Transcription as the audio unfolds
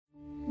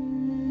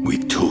We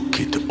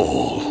took it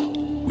all.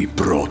 We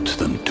brought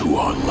them to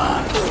our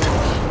land.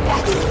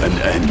 An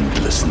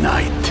endless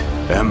night,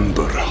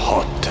 ember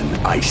hot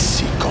and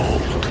icy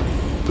cold.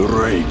 The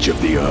rage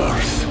of the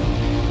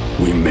earth.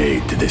 We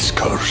made this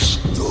curse.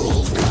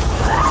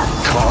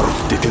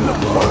 Carved it in the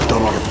blood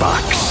on our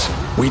backs.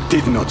 We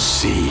did not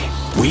see.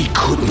 We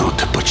could not,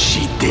 but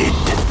she did.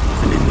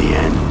 And in the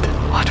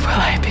end... What will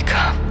I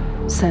become?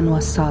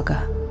 Senua's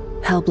Saga.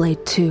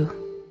 Hellblade 2.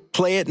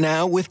 Play it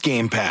now with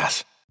Game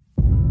Pass.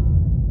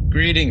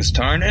 Greetings,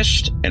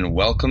 Tarnished, and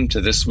welcome to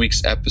this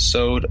week's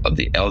episode of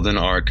the Elden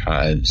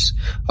Archives,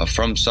 a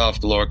FromSoft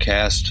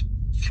lorecast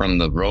from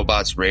the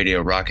Robots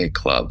Radio Rocket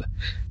Club.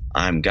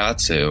 I'm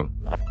Gatsu.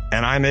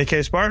 And I'm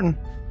AK Spartan.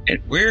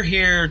 And we're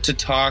here to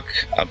talk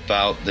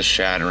about the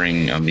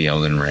Shattering of the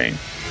Elden Ring.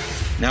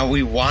 Now,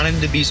 we wanted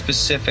to be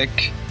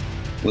specific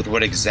with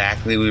what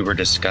exactly we were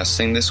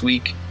discussing this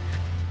week.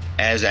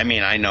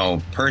 I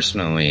know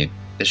personally,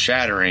 the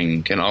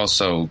Shattering can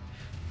also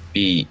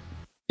be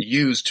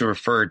used to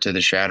refer to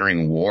the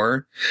Shattering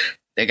War.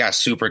 They got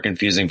super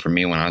confusing for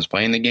me when I was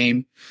playing the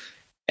game,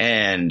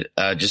 and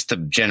just the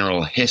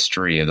general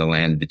history of the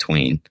land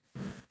between.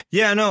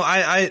 Yeah, no,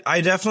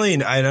 I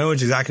definitely, I know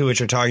exactly what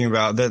you're talking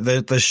about.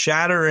 The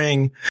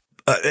Shattering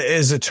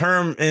is a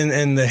term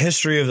in the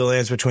history of the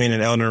lands between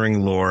and Elden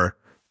Ring lore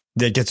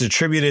that gets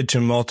attributed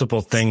to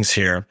multiple things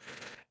here.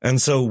 And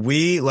so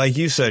we, like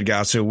you said,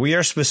 Gatsu, we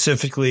are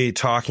specifically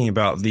talking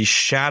about the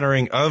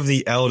Shattering of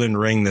the Elden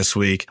Ring this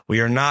week.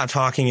 We are not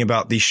talking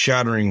about the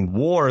Shattering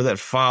War that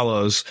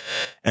follows.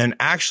 And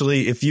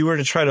actually, if you were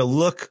to try to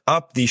look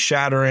up the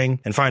Shattering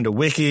and find a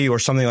wiki or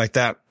something like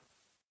that,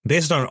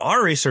 based on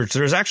our research,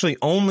 there's actually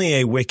only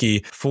a wiki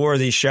for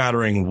the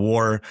Shattering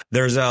War.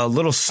 There's a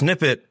little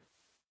snippet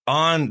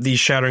on the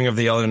Shattering of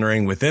the Elden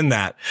Ring within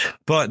that,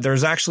 but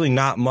there's actually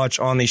not much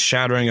on the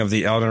Shattering of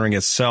the Elden Ring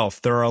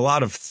itself. There are a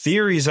lot of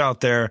theories out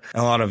there,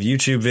 a lot of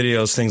YouTube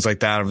videos, things like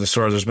that of the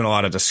sort. There's been a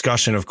lot of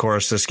discussion, of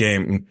course. This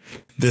game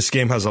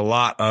has a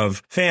lot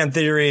of fan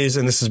theories,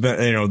 and this has been,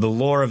 the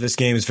lore of this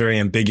game is very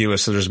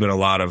ambiguous. So there's been a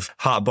lot of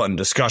hot button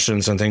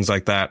discussions and things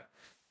like that.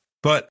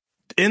 But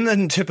in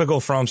the typical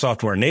From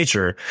Software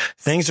nature,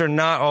 things are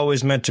not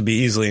always meant to be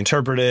easily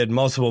interpreted.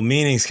 Multiple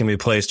meanings can be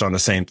placed on the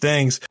same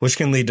things, which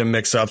can lead to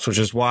mix-ups, which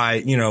is why,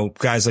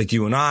 guys like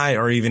you and I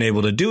are even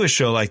able to do a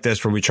show like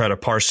this where we try to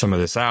parse some of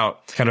this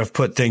out, kind of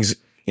put things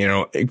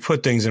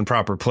in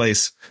proper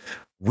place.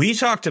 We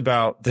talked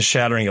about the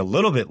Shattering a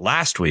little bit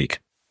last week,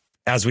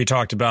 as we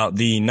talked about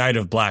the Night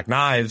of Black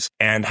Knives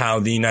and how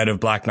the Night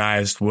of Black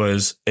Knives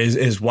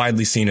is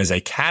widely seen as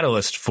a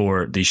catalyst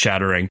for the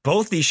Shattering,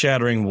 both the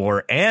Shattering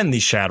War and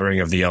the Shattering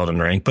of the Elden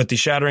Ring, but the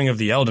Shattering of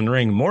the Elden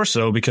Ring more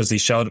so because the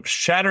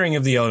Shattering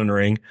of the Elden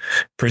Ring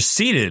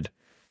preceded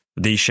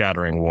the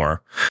Shattering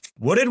War.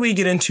 What did we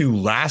get into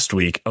last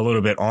week a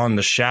little bit on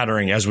the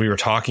Shattering as we were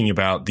talking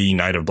about the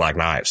Night of Black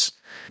Knives?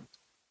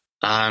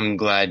 I'm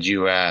glad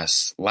you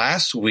asked.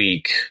 Last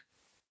week,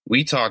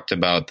 we talked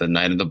about the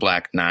Night of the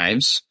Black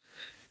Knives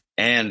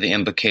and the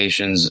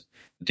implications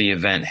the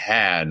event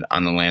had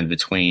on the land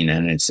between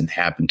and its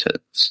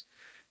inhabitants.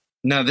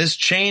 Now, this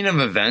chain of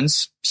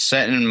events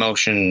set in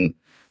motion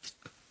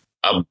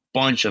a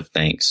bunch of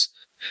things.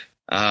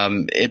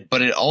 But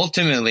it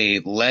ultimately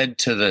led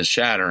to the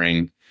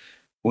Shattering,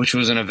 which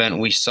was an event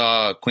we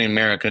saw Queen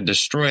Marika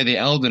destroy the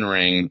Elden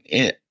Ring,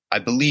 I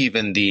believe,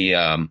 in the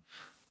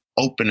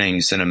opening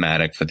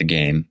cinematic for the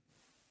game.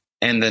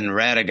 And then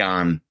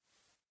Radagon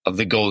of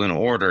the Golden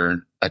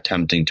Order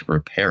attempting to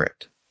repair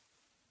it.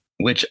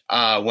 Which,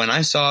 when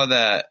I saw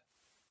that,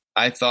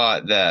 I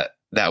thought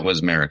that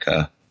was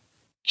Marika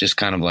just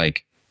kind of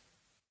like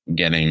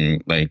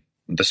getting like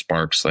the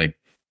sparks like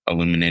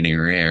illuminating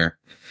her hair.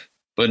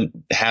 But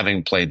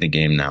having played the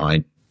game now,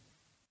 I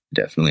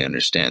definitely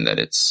understand that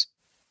it's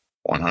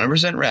 100%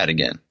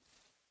 Radagon.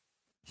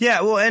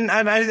 Yeah, well, and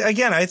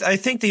I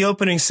think the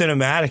opening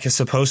cinematic is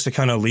supposed to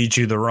kind of lead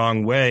you the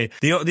wrong way.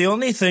 The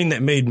only thing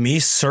that made me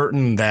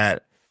certain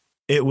that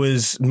it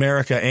was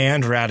Marika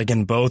and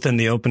Radagon both in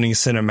the opening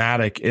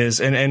cinematic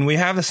is, and we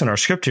have this in our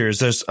script here, is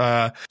there's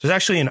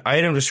actually an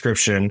item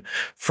description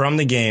from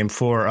the game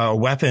for a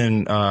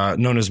weapon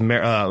known as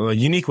a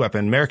unique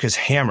weapon, Marika's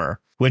Hammer,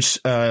 which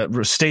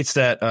states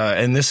that,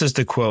 and this is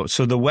the quote,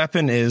 so the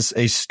weapon is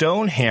a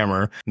stone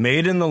hammer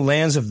made in the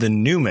lands of the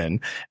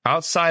Newman,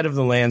 outside of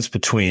the lands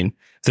between,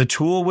 the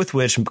tool with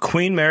which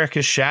Queen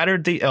Marika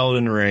shattered the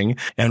Elden Ring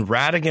and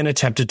Radagon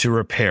attempted to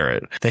repair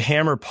it. The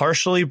hammer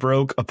partially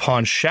broke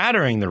upon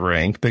shattering the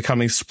ring,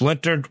 becoming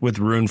splintered with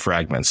rune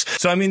fragments.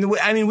 So, I mean,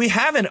 we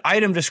have an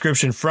item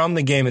description from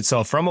the game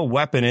itself, from a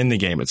weapon in the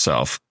game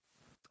itself.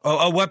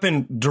 A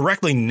weapon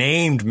directly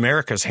named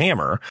Marika's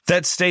Hammer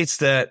that states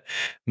that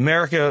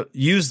Marika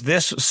used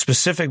this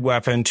specific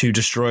weapon to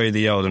destroy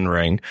the Elden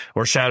Ring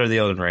or shatter the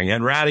Elden Ring,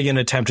 and Radagon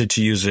attempted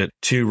to use it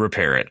to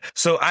repair it.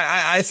 So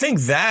I think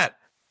that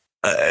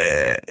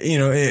as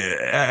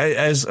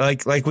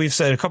like we've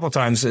said a couple of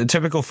times, in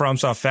typical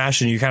FromSoft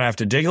fashion, you kind of have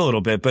to dig a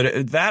little bit,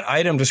 but that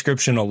item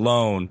description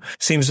alone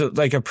seems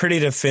like a pretty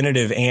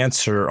definitive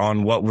answer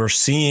on what we're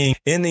seeing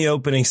in the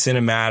opening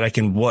cinematic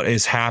and what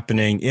is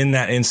happening in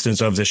that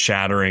instance of the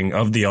shattering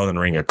of the Elden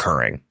Ring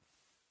occurring.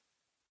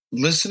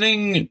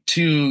 Listening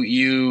to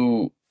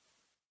you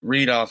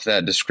read off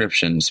that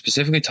description,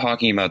 specifically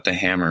talking about the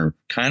hammer,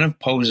 kind of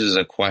poses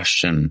a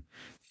question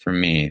for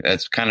me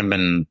that's kind of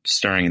been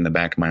stirring in the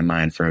back of my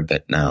mind for a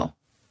bit now.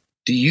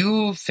 Do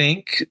you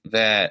think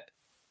that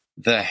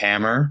the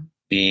hammer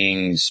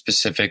being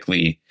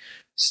specifically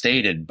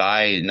stated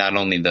by not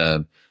only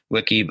the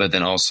wiki, but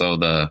then also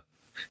the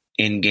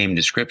in-game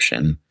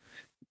description,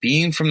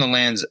 being from the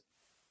lands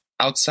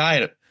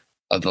outside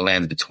of the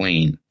lands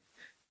between,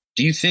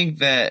 do you think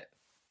that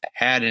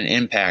had an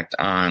impact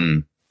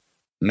on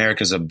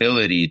America's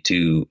ability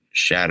to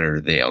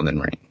shatter the Elden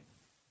Ring?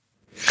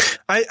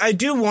 I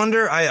do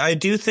wonder. I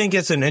do think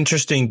it's an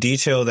interesting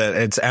detail that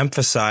it's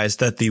emphasized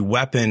that the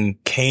weapon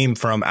came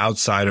from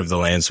outside of the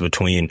lands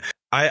between.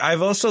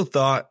 I've also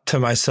thought to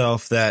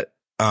myself that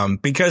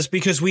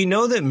because we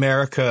know that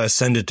Marika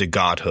ascended to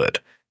godhood.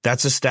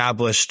 That's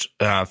established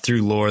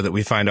through lore that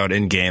we find out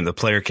in game. The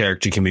player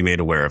character can be made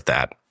aware of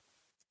that.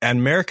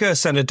 And Marika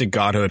ascended to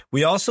godhood.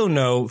 We also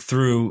know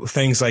through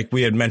things like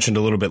we had mentioned a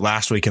little bit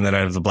last week in the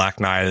Night of the Black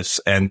Knives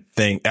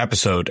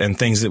episode and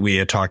things that we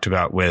had talked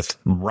about with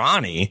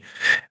Ranni,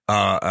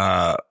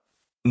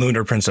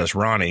 Lunar Princess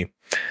Ranni,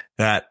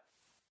 that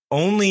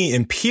only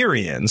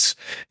Empyreans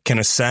can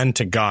ascend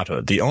to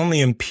godhood. The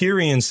only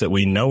Empyreans that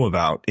we know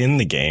about in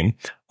the game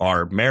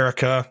are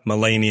Marika,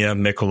 Malenia,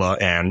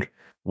 Miquella, and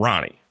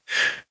Ranni.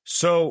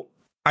 So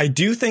I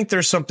do think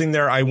there's something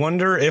there. I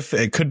wonder if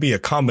it could be a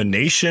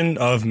combination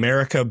of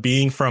Marika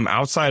being from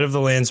outside of the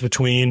lands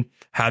between,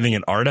 having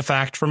an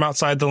artifact from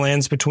outside the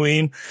lands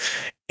between,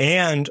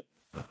 and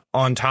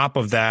on top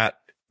of that,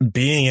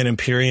 being an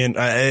Empyrean.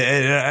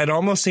 It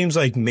almost seems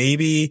like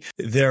maybe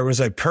there was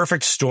a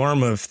perfect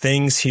storm of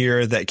things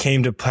here that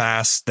came to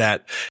pass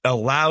that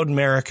allowed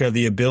Marika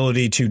the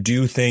ability to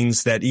do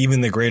things that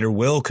even the greater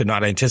will could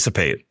not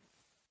anticipate.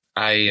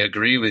 I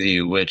agree with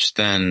you, which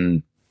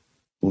then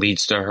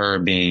leads to her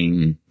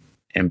being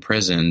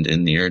imprisoned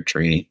in the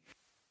Erdtree.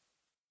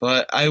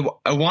 But I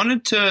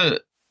wanted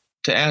to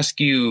ask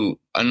you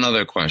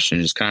another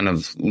question, just kind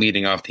of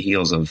leading off the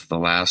heels of the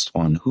last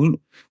one. Who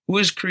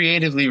is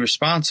creatively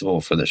responsible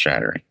for the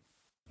shattering?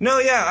 No,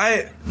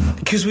 yeah,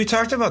 because we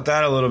talked about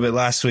that a little bit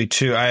last week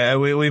too.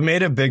 We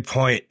made a big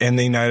point in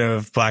the Night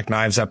of Black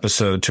Knives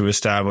episode to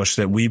establish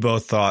that we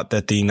both thought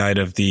that the Night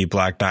of the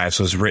Black Knives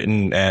was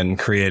written and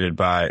created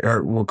by,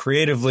 or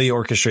creatively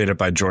orchestrated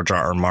by George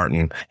R.R.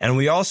 Martin, and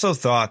we also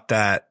thought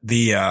that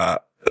the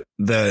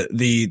Night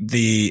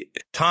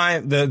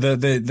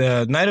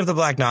of the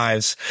Black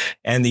Knives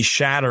and the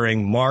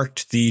Shattering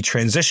marked the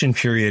transition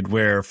period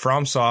where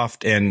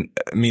FromSoft and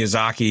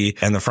Miyazaki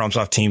and the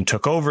FromSoft team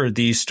took over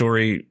the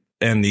story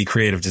and the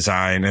creative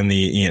design and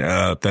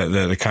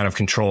the kind of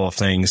control of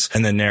things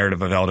and the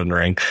narrative of Elden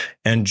Ring.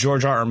 And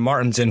George R.R.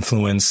 Martin's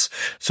influence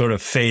sort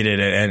of faded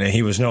and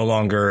he was no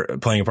longer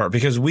playing a part,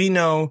 because we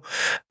know,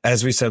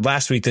 as we said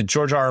last week, that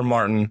George R.R.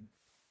 Martin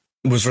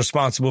was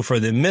responsible for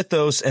the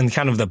mythos and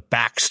kind of the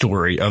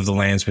backstory of the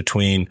lands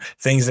between,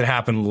 things that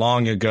happened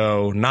long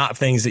ago, not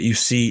things that you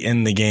see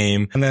in the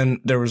game. And then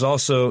there's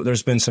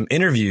been some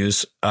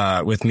interviews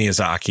with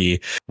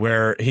Miyazaki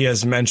where he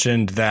has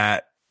mentioned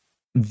that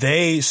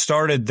they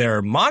started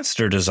their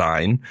monster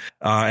design.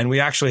 And we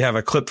actually have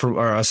a clip from,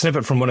 or a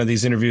snippet from one of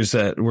these interviews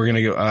that we're going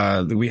to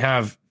go, we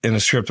have in the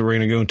script that we're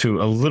going to go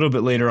into a little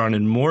bit later on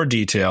in more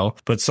detail,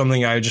 but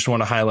something I just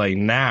want to highlight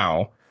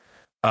now.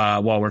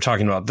 While we're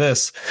talking about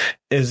this,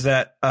 is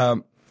that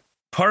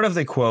part of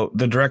the quote,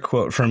 the direct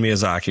quote from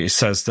Miyazaki,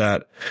 says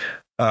that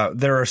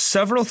there are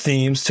several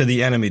themes to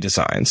the enemy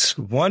designs.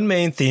 One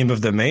main theme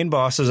of the main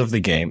bosses of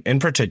the game, in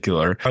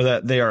particular, are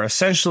that they are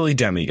essentially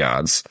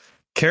demigods.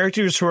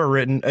 Characters who are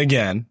written,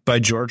 again, by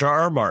George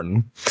R.R.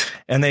 Martin,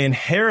 and they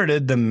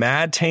inherited the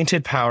mad,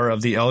 tainted power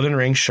of the Elden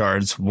Ring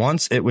shards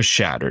once it was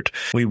shattered.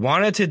 We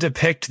wanted to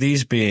depict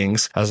these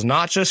beings as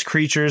not just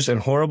creatures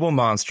and horrible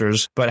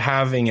monsters, but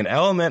having an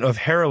element of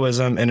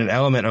heroism and an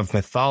element of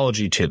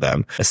mythology to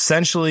them.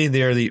 Essentially,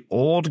 they are the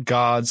old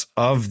gods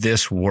of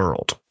this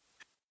world.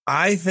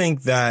 I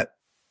think that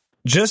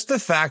just the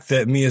fact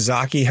that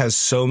Miyazaki has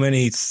so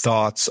many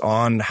thoughts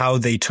on how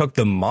they took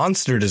the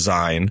monster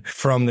design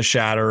from the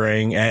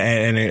Shattering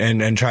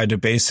and tried to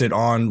base it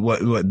on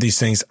what these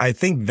things, I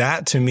think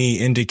that to me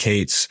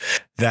indicates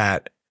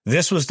that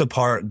this was the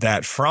part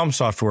that From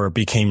Software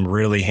became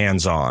really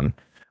hands-on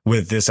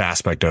with this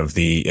aspect of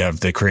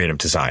the creative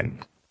design.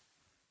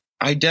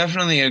 I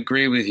definitely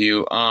agree with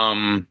you.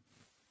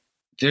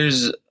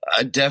 There's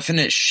a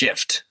definite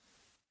shift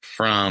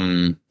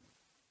from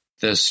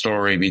the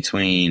story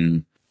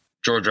between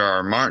George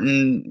R.R.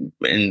 Martin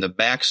in the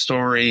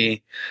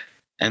backstory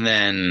and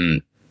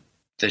then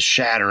the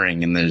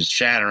Shattering and the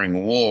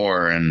Shattering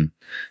War, and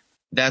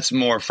that's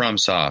more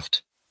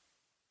FromSoft.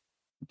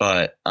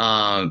 But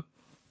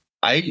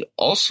I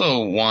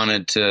also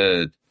wanted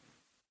to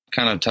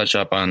kind of touch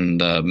up on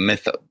the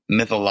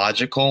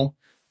mythological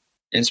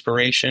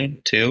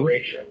inspiration too.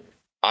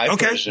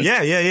 Okay.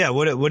 Yeah.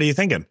 What are you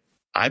thinking?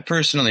 I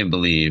personally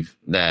believe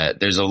that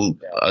there's a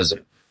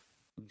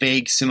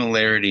vague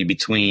similarity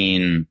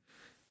between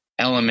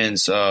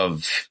elements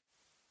of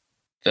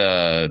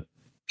the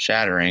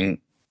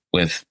Shattering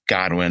with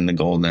Godwyn, the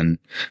golden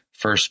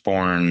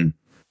firstborn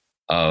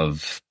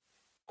of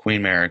Queen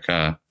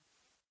America,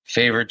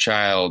 favorite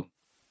child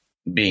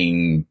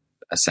being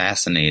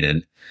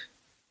assassinated,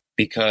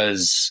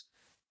 because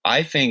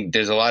I think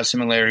there's a lot of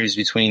similarities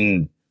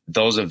between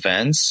those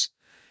events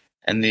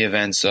and the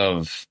events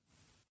of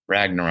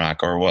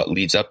Ragnarok, or what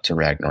leads up to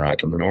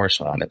Ragnarok in the Norse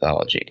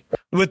mythology.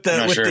 With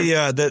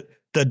the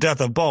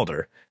death of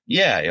Balder.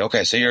 Yeah.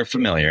 Okay. So you're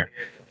familiar.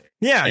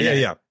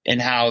 Yeah.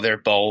 And how they're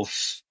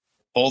both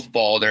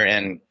Balder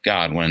and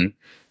Godwyn,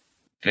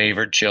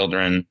 favored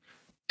children,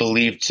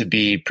 believed to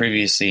be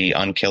previously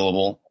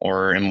unkillable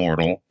or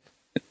immortal,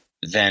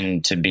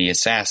 then to be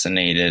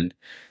assassinated,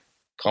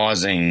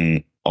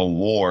 causing a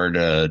war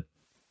to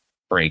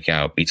break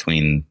out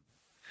between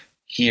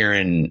here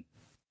in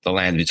the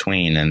land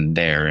between and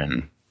there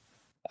in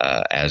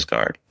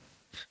Asgard.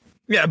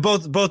 Yeah,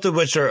 both of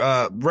which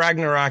are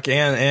Ragnarok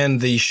and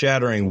the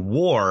Shattering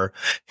War,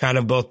 kind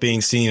of both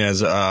being seen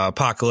as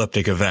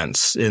apocalyptic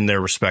events in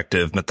their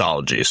respective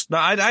mythologies. No,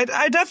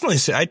 I definitely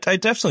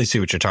see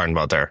what you're talking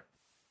about there.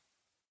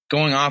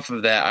 Going off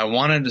of that, I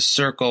wanted to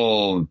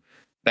circle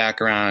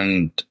back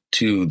around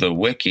to the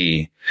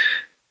wiki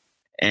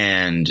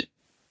and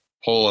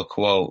pull a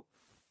quote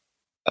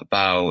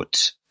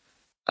about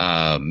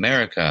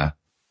America,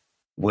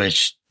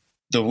 which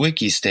the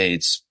wiki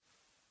states,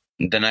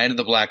 "The Night of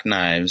the Black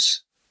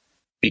Knives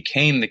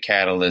became the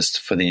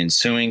catalyst for the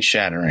ensuing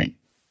shattering,"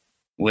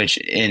 which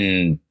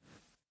in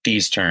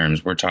these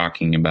terms, we're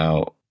talking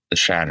about the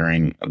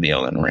shattering of the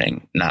Elden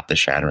Ring, not the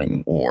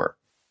Shattering War.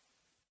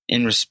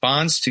 In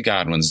response to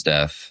Godwyn's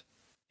death,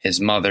 his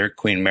mother,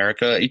 Queen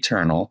America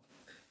Eternal,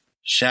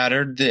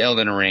 shattered the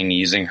Elden Ring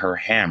using her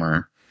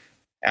hammer,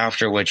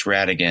 after which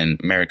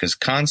Radagon, America's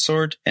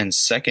consort and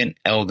second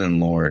Elden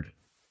Lord,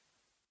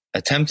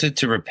 attempted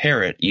to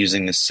repair it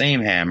using the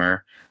same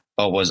hammer,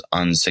 but was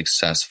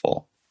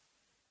unsuccessful.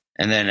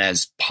 And then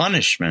as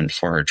punishment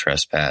for her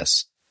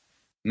trespass,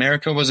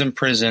 America was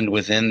imprisoned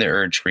within the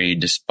Erd Tree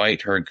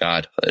despite her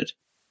godhood.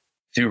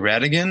 Though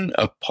Radagon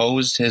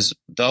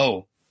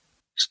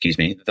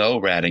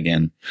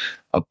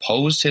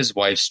opposed his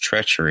wife's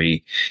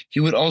treachery, he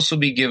would also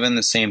be given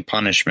the same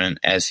punishment,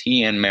 as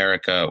he and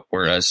America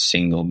were a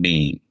single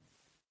being.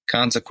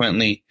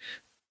 Consequently,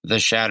 the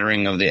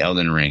shattering of the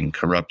Elden Ring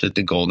corrupted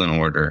the Golden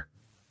Order,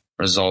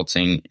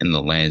 resulting in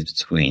the lands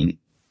between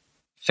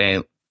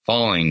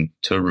falling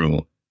to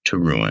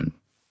ruin.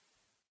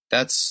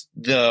 That's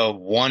the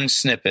one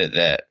snippet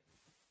that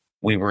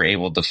we were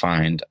able to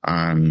find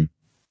on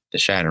the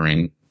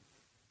shattering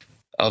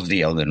of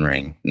the Elden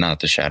Ring, not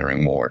the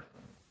Shattering War.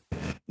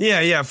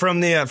 Yeah.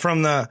 From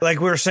the like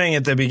we were saying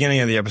at the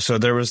beginning of the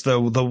episode, there was the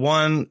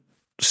one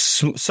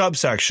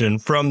subsection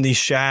from the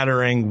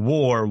Shattering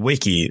War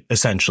wiki,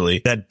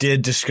 essentially, that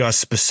did discuss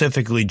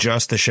specifically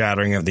just the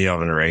shattering of the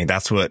Elden Ring.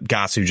 That's what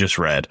Gatsu just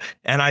read.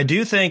 And I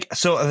do think,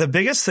 so the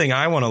biggest thing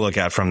I want to look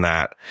at from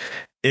that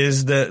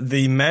is the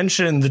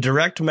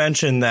direct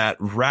mention that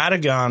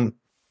Radagon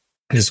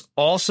is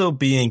also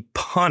being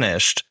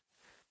punished,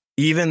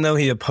 even though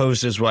he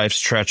opposed his wife's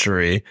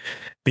treachery,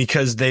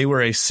 because they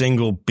were a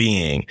single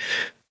being.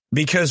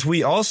 Because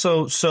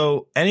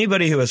so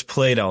anybody who has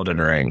played Elden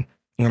Ring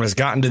and has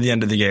gotten to the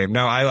end of the game.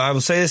 Now, I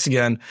will say this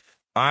again.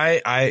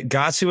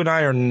 Gatsu and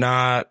I are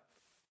not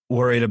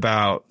worried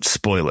about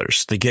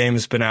spoilers. The game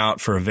has been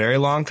out for a very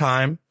long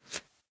time,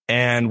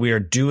 and we are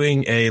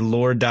doing a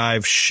lore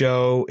dive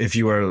show. If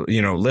you are,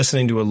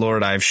 listening to a lore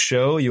dive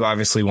show, you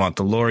obviously want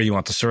the lore, you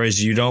want the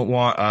stories. You don't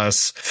want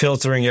us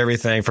filtering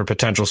everything for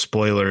potential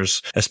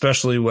spoilers,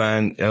 especially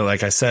when,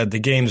 like I said, the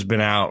game's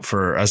been out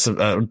for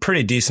a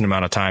pretty decent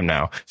amount of time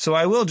now. So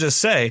I will just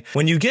say,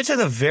 when you get to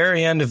the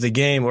very end of the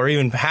game, or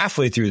even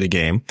halfway through the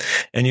game,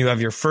 and you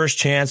have your first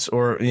chance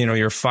or,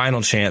 your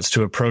final chance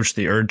to approach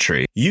the Erd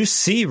Tree, you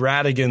see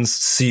Radagon's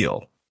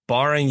seal,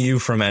 barring you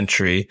from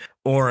entry,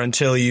 or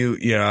until you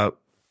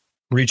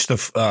reach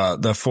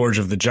the Forge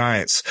of the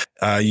Giants.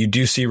 You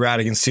do see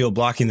Radagon's seal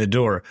blocking the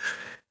door.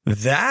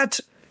 That,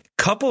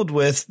 coupled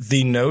with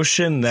the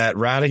notion that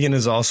Radagon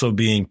is also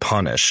being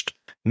punished,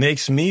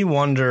 makes me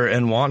wonder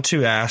and want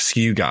to ask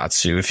you,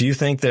 Gatsu, if you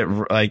think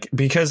that,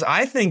 because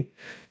I think,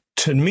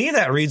 to me,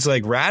 that reads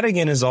like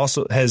Radagon is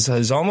also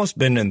has almost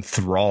been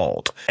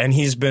enthralled, and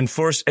he's been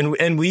forced.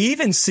 And we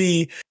even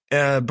see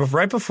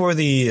right before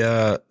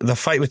the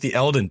fight with the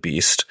Elden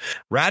Beast,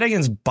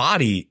 Radagon's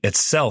body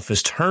itself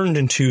is turned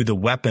into the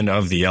weapon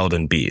of the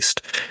Elden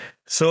Beast.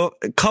 So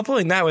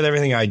coupling that with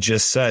everything I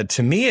just said,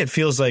 to me, it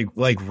feels like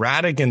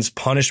Radagon's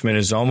punishment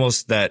is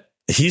almost that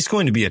he's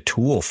going to be a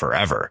tool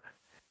forever.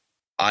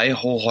 I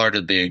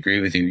wholeheartedly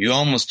agree with you. You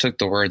almost took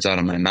the words out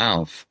of my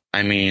mouth.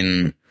 I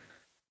mean,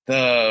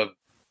 the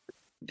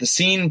the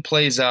scene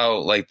plays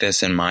out like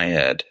this in my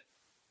head.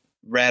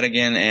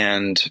 Radagon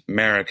and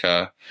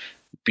Marika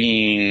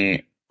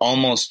being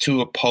almost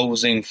two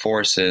opposing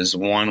forces,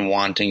 one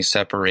wanting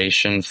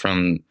separation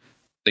from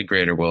the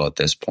greater will at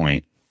this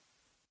point.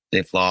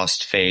 They've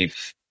lost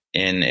faith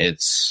in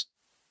its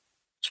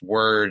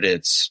word,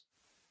 its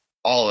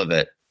all of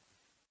it.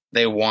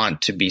 They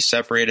want to be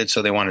separated,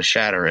 so they want to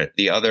shatter it.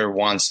 The other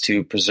wants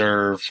to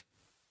preserve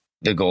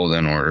the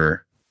Golden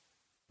Order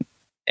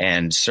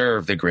and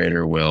serve the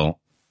greater will.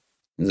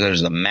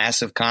 There's a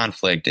massive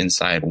conflict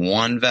inside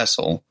one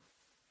vessel,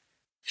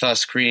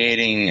 thus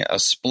creating a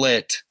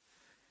split,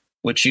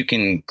 which you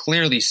can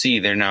clearly see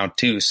they're now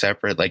two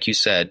separate, like you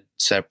said,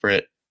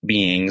 separate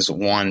beings,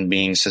 one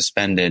being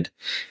suspended,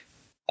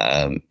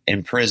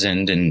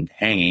 imprisoned and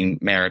hanging,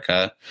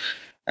 Marika,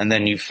 and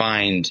then you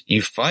fight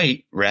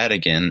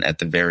Radagon at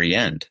the very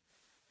end.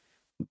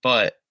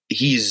 But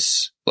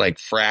he's like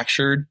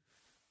fractured.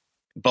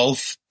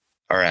 Both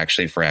are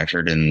actually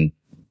fractured and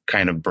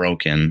kind of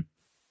broken,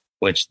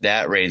 which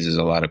that raises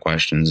a lot of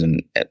questions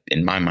in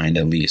my mind,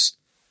 at least.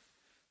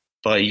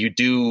 But you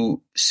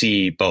do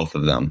see both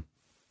of them.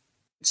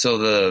 So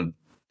the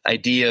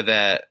idea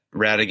that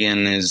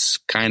Radagon is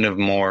kind of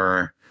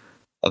more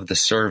of the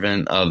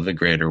servant of the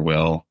greater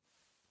will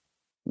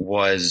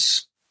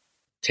was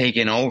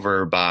taken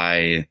over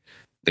by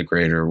the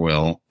greater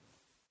will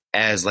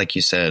as, like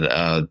you said,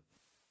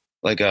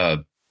 like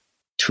a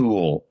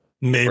tool,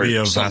 maybe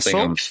a something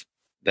vessel of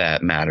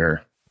that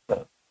matter.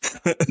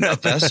 A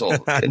vessel.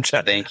 Thank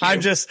you.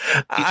 I'm just.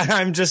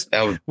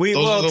 Technically,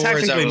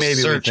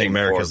 maybe we think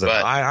America's.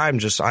 I'm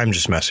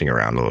just messing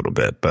around a little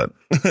bit, but.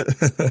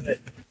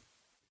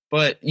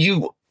 But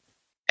you,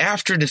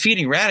 after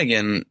defeating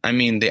Radagon, I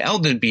mean, the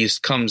Elden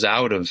Beast comes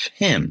out of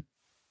him.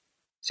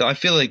 So I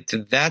feel like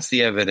that's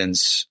the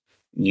evidence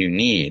you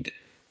need,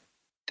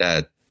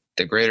 that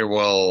the greater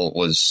will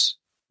was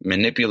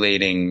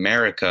manipulating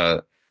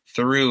Marika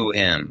through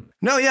him.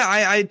 No, yeah,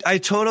 I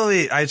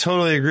totally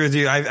agree with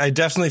you. I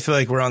definitely feel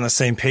like we're on the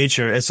same page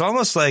here. It's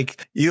almost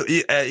like you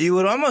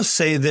would almost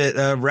say that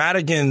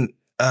Radagon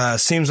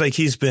seems like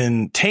he's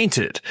been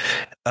tainted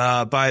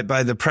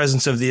by the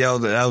presence of the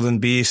Elden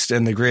Beast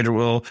and the greater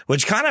will,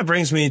 which kind of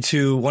brings me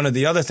to one of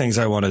the other things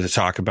I wanted to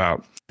talk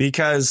about,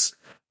 because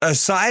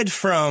aside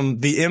from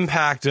the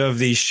impact of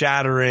the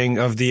shattering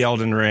of the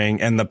Elden Ring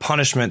and the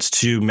punishments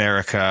to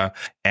Marika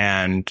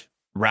and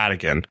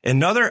Radagon,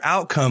 another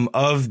outcome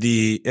of at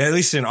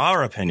least in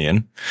our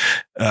opinion,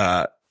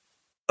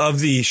 of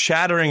the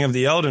shattering of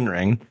the Elden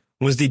Ring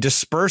was the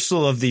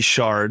dispersal of the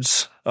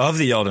shards of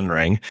the Elden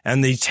Ring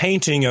and the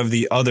tainting of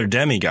the other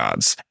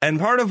demigods. And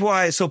part of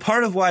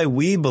why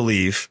we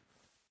believe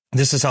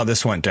this is how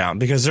this went down,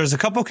 because there's a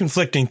couple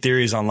conflicting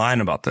theories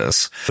online about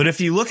this. But if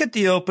you look at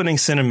the opening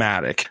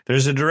cinematic,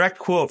 there's a direct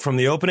quote from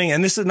the opening,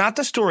 and this is not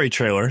the story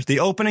trailer,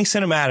 the opening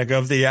cinematic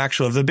of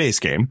the base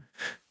game.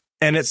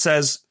 And it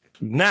says,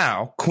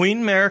 "Now,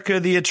 Queen Marika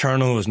the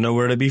Eternal was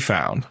nowhere to be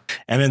found.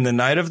 And in the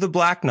night of the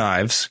Black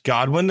Knives,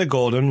 Godwyn the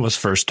Golden was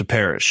first to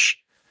perish.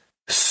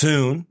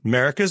 Soon,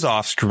 Marika's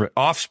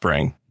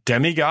offspring,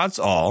 demigods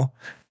all,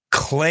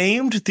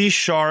 claimed the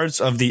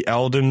shards of the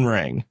Elden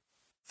Ring.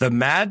 The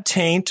mad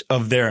taint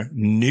of their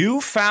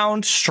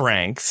newfound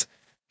strength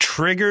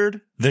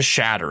triggered the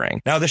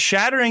shattering." Now, the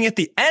shattering at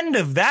the end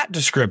of that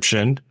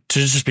description, to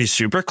just be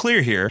super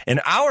clear here, in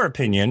our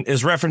opinion,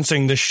 is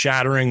referencing the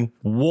shattering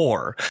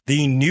war.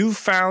 The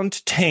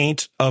newfound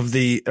taint of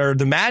the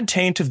mad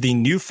taint of the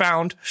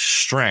newfound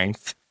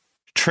strength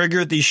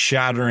triggered the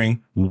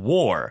shattering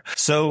war.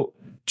 So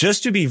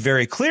just to be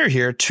very clear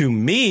here, to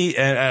me,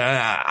 and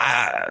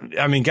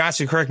I mean,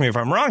 Gatsu, correct me if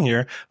I'm wrong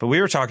here, but we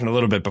were talking a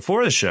little bit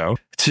before the show.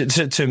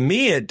 To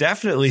me, it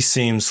definitely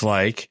seems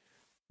like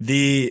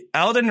the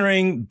Elden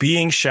Ring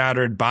being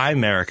shattered by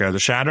Marika, the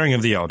shattering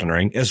of the Elden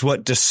Ring, is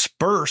what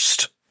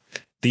dispersed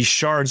the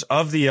shards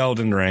of the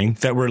Elden Ring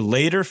that were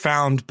later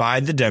found by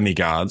the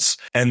demigods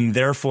and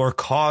therefore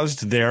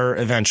caused their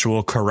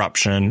eventual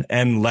corruption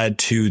and led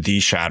to the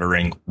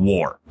shattering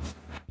war.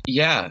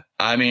 Yeah,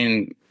 I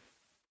mean,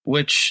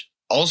 which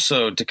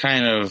also, to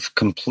kind of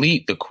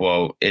complete the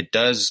quote, it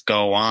does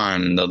go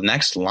on the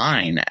next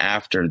line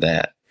after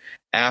that.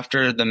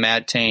 After the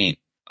mad taint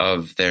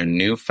of their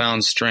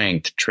newfound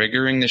strength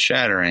triggering the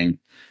shattering,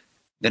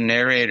 the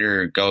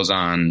narrator goes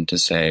on to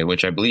say,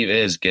 which I believe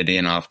is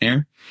Gideon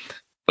Ofnir,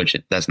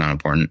 that's not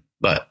important,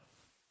 but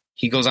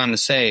he goes on to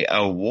say,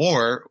 a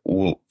war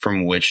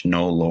from which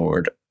no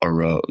lord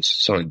arose.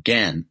 So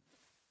again,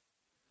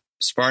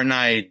 Spartan,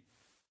 I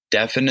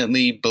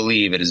definitely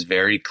believe it is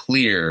very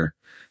clear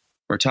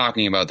we're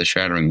talking about the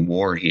shattering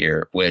war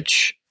here,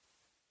 which,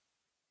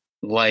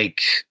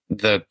 like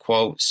the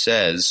quote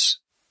says,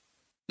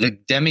 the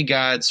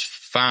demigods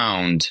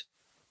found,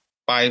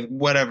 by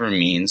whatever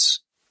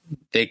means,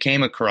 they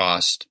came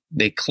across,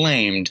 they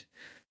claimed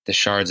the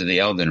shards of the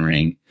Elden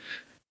Ring,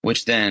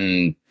 which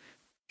then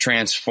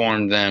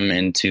transformed them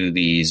into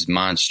these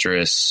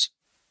monstrous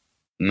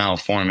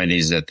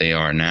malformities that they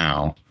are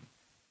now.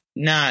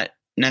 Not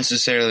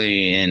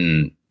necessarily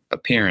in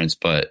appearance,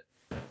 but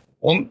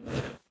Well,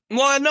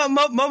 no,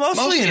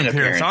 mostly in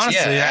appearance,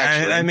 honestly.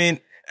 Yeah, I mean,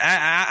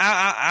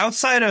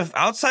 outside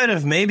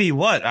of maybe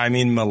what? I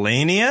mean,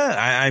 Melania.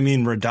 I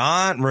mean,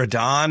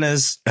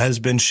 Radon has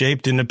been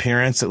shaped in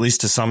appearance, at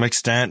least to some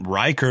extent.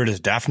 Rykard has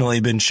definitely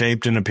been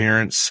shaped in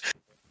appearance.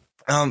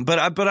 But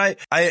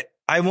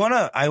I want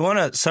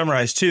to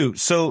summarize too.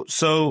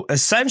 So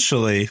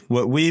essentially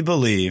what we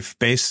believe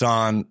based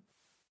on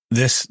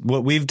this,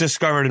 what we've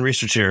discovered in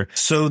research here.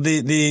 So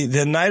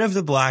the Night of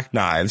the Black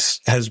Knives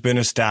has been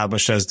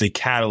established as the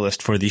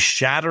catalyst for the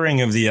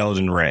shattering of the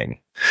Elden Ring.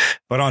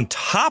 But on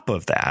top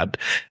of that,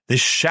 the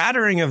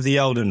shattering of the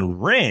Elden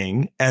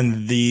Ring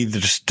and the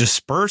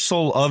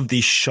dispersal of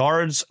the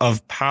shards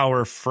of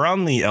power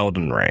from the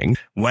Elden Ring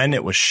when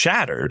it was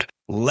shattered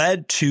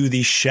led to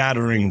the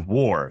Shattering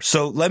War.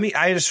 So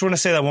I just want to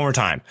say that one more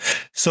time.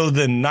 So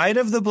the Night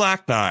of the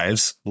Black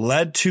Knives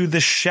led to the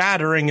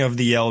shattering of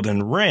the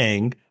Elden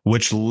Ring,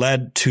 which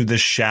led to the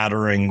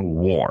Shattering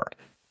War.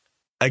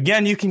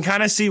 Again, you can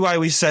kind of see why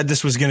we said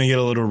this was going to get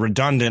a little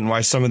redundant and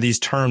why some of these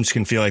terms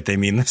can feel like they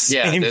mean the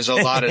same thing. Yeah, there's a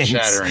lot of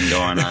shattering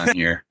going on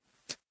here.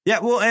 Yeah,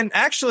 well, and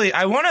actually,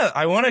 I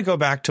want to go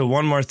back to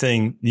one more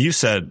thing you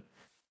said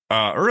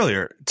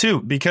earlier, too,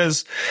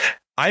 because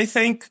I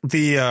think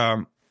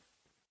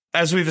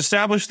as we've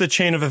established the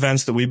chain of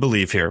events that we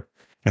believe here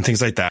and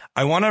things like that,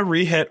 I want to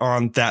re-hit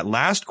on that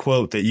last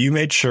quote that you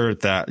made sure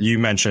that you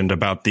mentioned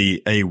about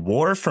a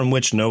war from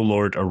which no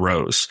lord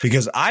arose,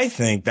 because I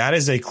think that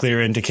is a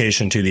clear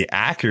indication to the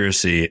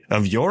accuracy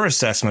of your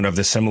assessment of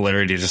the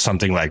similarity to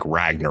something like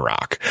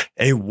Ragnarok.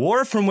 A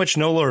war from which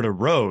no lord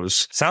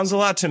arose sounds a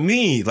lot to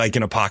me like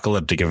an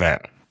apocalyptic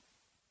event.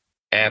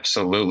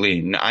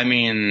 Absolutely. I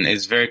mean,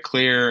 it's very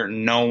clear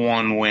no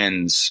one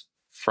wins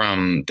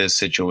from this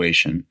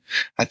situation.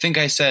 I think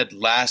I said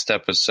last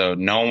episode,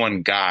 no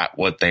one got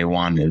what they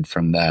wanted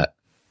from that.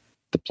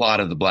 The plot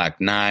of the Black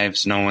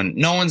Knives. No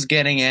one's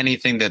getting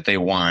anything that they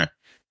want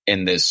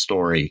in this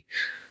story.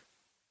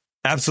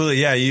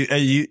 Absolutely. Yeah,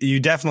 you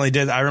definitely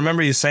did. I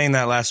remember you saying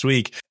that last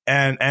week.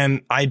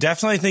 And I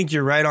definitely think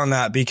you're right on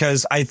that,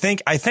 because I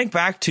think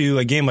back to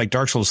a game like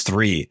Dark Souls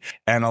 3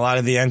 and a lot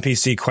of the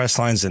NPC quest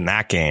lines in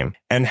that game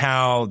and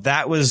how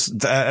that was,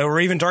 or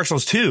even Dark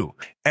Souls 2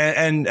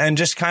 and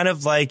just kind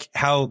of like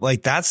how,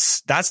 like,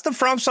 that's the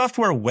From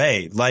Software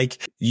way. Like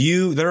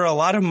there are a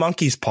lot of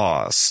monkey's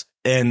paws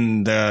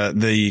in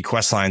the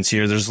quest lines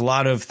here. There's a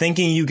lot of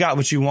thinking you got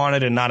what you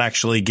wanted and not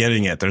actually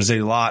getting it. There's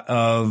a lot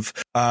of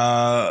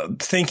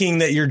thinking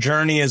that your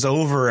journey is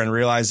over and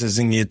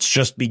realizing it's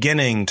just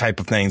beginning type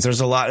of things. There's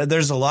a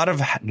lot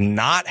of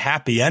not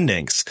happy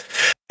endings.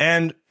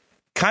 And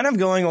kind of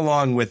going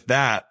along with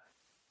that,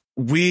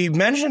 we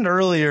mentioned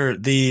earlier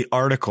the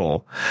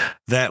article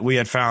that we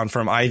had found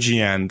from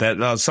IGN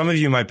that some of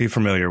you might be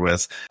familiar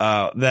with.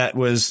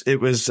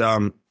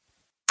 The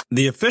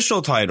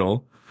official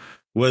title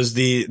was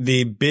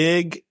the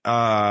big,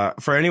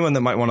 for anyone that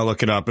might want to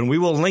look it up, and we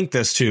will link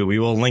this too. We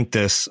will link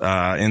this,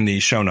 in the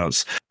show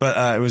notes, but,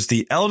 it was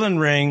the Elden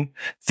Ring,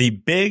 the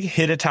big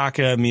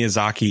Hidetaka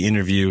Miyazaki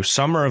interview,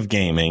 Summer of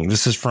Gaming.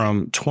 This is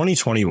from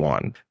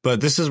 2021, but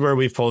this is where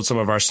we've pulled some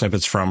of our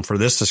snippets from for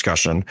this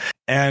discussion.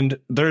 And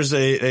there's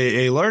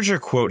a larger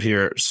quote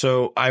here.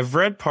 So I've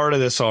read part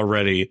of this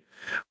already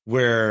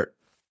where,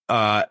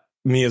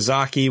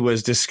 Miyazaki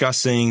was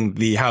discussing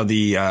how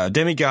the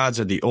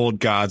demigods are the old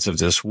gods of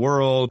this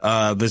world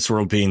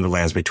being the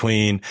lands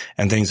between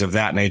and things of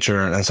that nature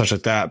and such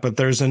like that. But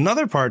there's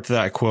another part to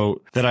that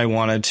quote that I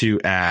wanted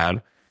to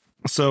add.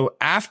 So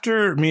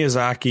after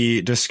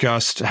Miyazaki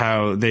discussed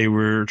how they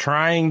were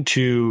trying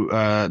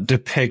to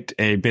depict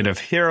a bit of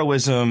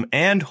heroism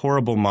and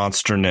horrible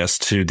monsterness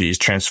to these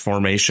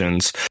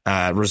transformations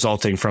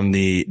resulting from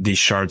the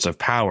shards of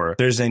power,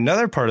 there's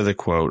another part of the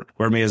quote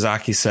where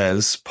Miyazaki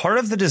says, part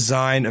of the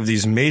design of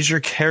these major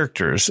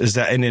characters is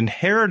that in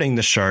inheriting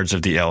the shards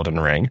of the Elden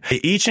Ring,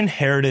 they each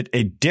inherited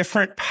a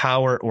different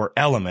power or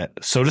element,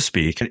 so to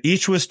speak, and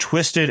each was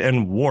twisted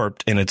and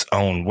warped in its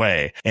own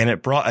way, and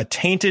it brought a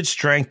tainted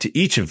strength to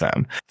each of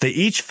them. They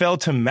each fell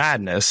to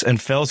madness and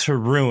fell to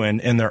ruin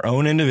in their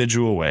own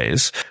individual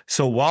ways.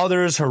 So while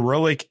there is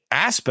heroic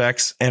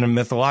aspects and a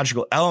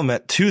mythological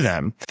element to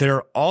them,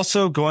 they're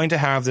also going to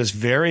have this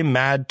very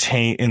mad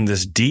taint in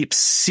this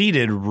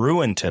deep-seated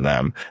ruin to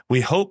them.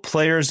 We hope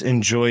players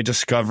enjoy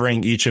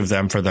discovering each of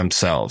them for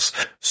themselves.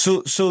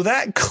 So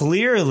that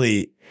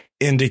clearly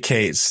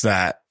indicates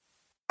that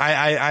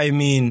I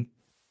mean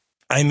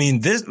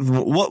this,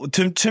 what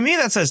to me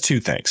that says two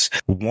things.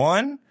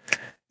 One,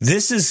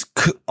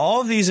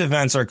 all of these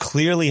events are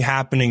clearly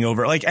happening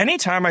over, like,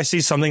 anytime I see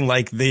something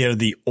like they are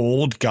the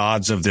old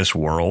gods of this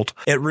world,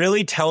 it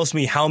really tells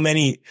me how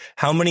many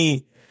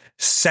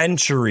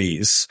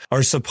centuries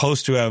are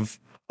supposed to have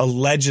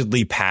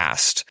allegedly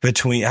passed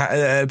between,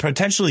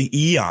 potentially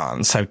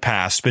eons have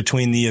passed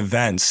between the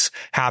events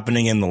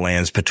happening in the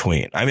lands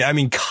between. I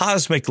mean,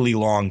 cosmically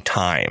long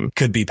time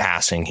could be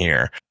passing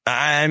here.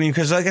 I mean,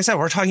 because like I said,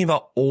 we're talking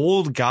about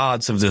old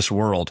gods of this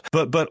world,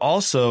 but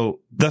also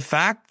the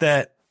fact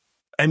that,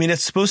 I mean,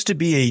 it's supposed to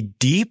be a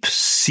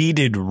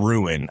deep-seated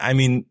ruin. I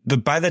mean,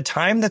 by the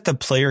time that the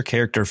player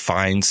character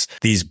finds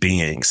these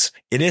beings,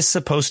 it is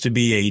supposed to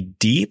be a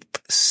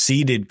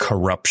deep-seated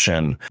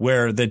corruption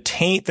where the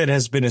taint that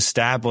has been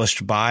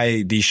established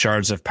by these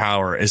shards of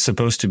power is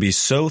supposed to be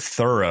so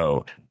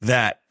thorough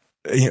that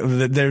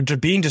they're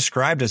being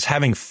described as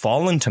having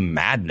fallen to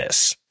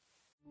madness.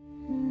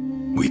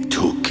 We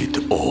took it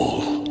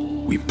all.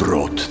 We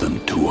brought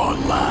them to our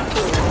land.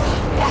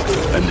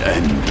 An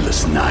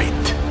endless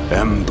night,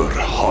 ember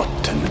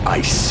hot and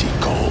icy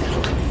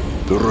cold.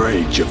 The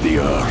rage of the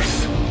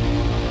earth.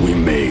 We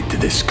made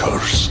this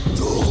curse.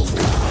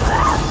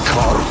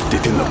 Carved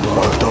it in the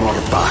blood on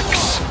our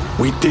backs.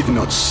 We did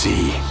not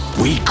see.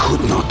 We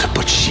could not,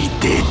 but she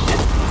did.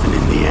 And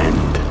in the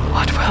end...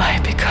 What will I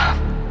become?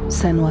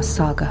 Senua's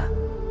Saga.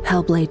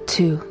 Hellblade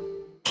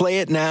 2. Play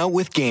it now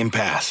with Game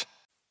Pass.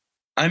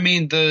 I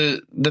mean,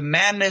 the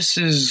madness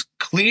is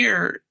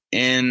clear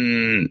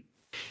in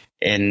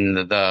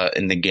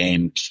the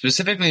game.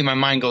 Specifically, my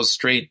mind goes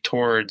straight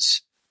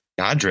towards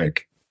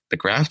Godric, the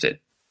Grafted.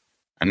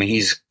 I mean,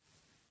 he's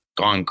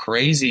gone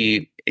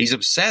crazy. He's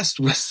obsessed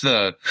with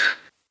the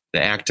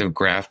act of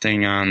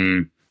grafting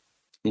on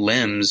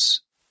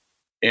limbs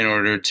in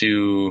order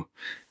to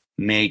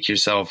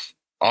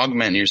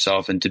augment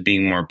yourself into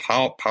being more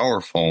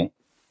powerful,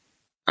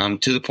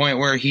 to the point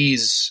where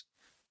he's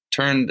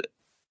turned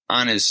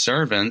on his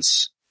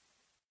servants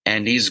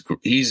and he's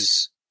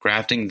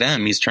grafting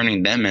them. He's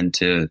turning them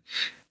into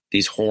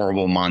these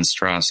horrible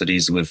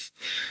monstrosities with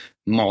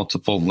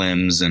multiple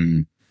limbs,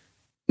 and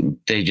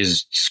they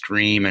just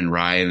scream and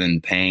writhe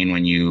in pain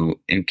when you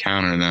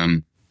encounter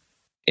them.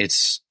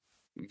 It's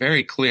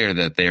very clear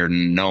that they're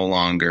no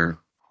longer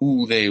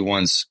who they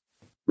once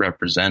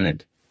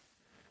represented.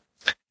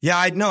 Yeah,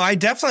 I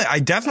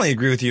definitely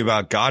agree with you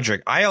about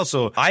Godric. I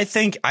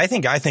think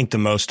the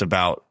most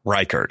about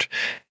Rykard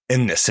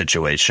in this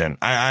situation.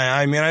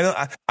 I mean,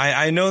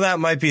 I know that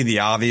might be the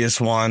obvious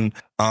one.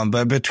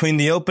 But between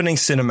the opening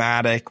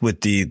cinematic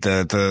with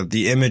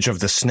the image of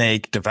the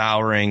snake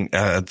devouring,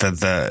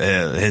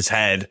 his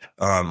head,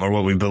 or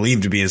what we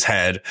believe to be his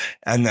head,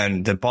 and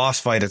then the boss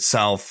fight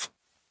itself,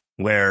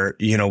 where,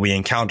 we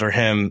encounter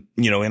him,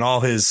 in all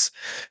his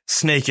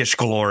snakish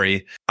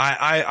glory.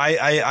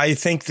 I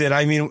think that,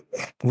 I mean,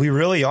 we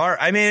really are.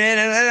 I mean, and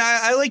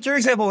I like your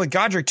example with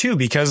Godric too,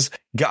 because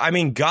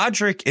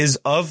Godric is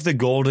of the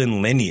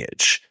golden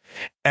lineage,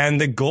 and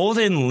the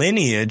golden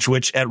lineage,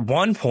 which at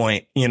one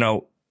point,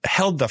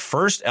 held the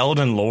first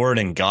Elden Lord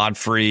and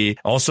Godfrey,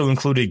 also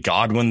included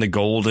Godwyn the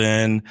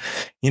Golden.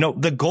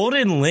 The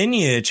golden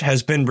lineage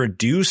has been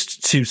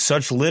reduced to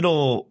such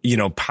little,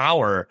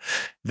 power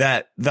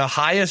that the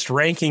highest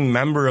ranking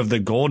member of the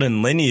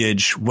golden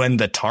lineage, when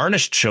our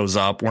Tarnished shows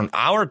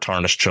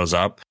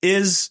up,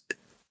 is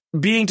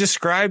being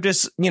described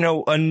as,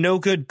 a no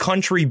good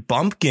country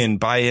bumpkin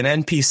by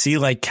an NPC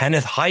like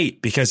Kenneth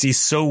Haight, because he's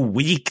so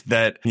weak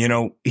that,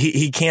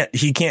 he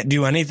can't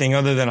do anything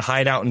other than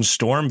hide out in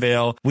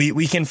Stormvale.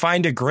 We can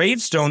find a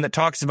gravestone that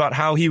talks about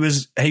how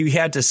he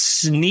had to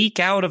sneak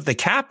out of the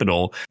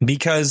capital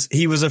because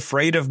he was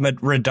afraid of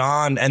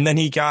Radahn, and then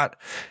he got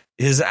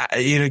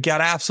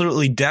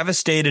absolutely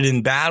devastated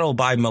in battle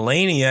by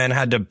Melania and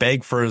had to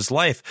beg for his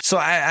life. So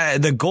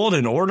the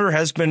Golden Order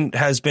has been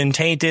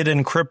tainted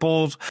and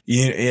crippled.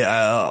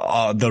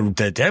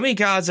 The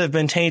demigods have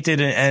been tainted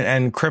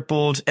and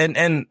crippled.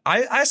 And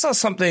I saw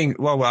something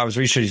while I was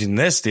researching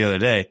this the other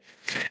day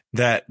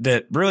that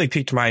really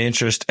piqued my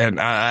interest, and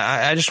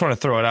I just want to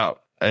throw it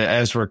out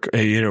as we're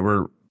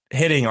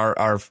hitting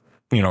our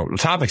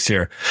topics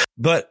here,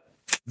 but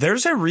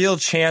there's a real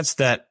chance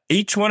that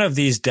each one of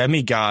these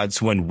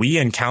demigods, when we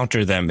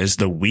encounter them, is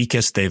the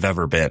weakest they've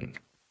ever been.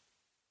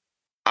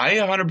 I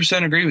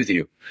 100% agree with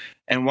you.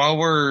 And while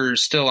we're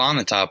still on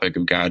the topic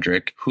of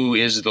Godric, who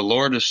is the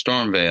Lord of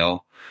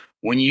Stormvale,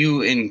 when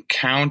you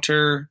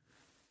encounter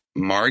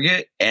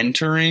Margit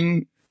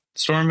entering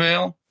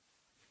Stormvale,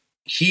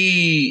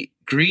 he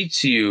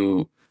greets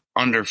you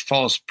under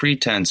false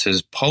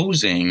pretenses,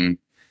 posing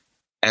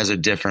as a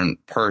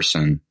different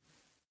person,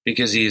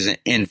 because he is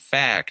in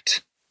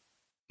fact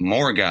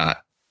Morgott,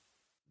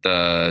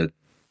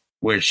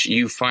 which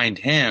you find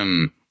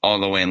him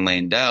all the way in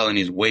Leyndell, and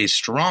he's way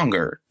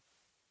stronger.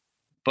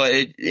 But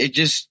it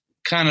just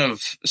kind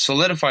of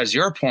solidifies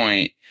your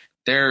point.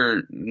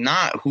 They're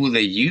not who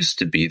they used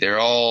to be. They're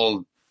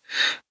all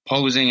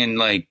posing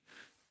and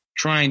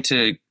trying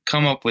to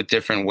come up with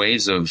different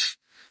ways of,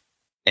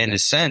 in a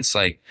sense,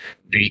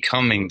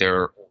 becoming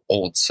their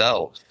old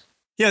selves.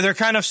 Yeah, they're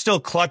kind of still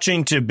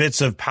clutching to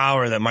bits of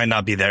power that might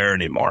not be there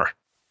anymore.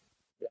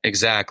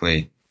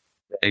 Exactly.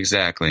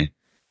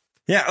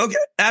 Yeah, okay,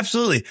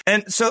 absolutely.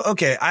 And so,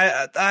 okay,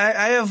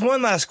 I have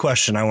one last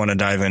question I want to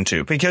dive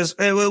into, because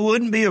it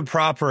wouldn't be a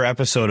proper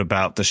episode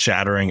about the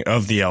Shattering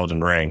of the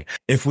Elden Ring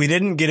if we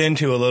didn't get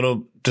into a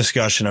little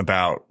discussion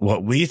about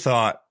what we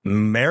thought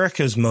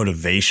Marika's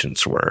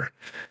motivations were,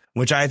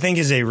 which I think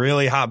is a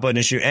really hot button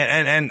issue.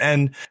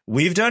 And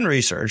we've done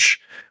research,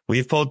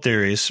 we've pulled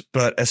theories,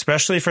 but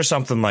especially for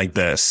something like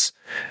this,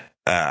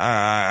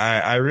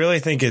 I really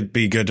think it'd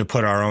be good to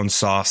put our own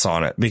sauce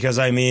on it, because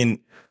I mean,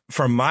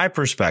 from my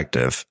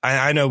perspective,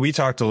 I know we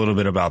talked a little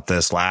bit about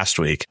this last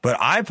week, but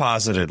I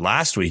posited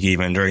last week,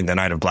 even during the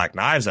Night of Black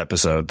Knives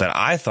episode, that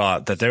I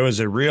thought that there was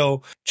a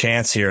real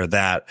chance here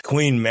that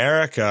Queen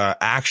America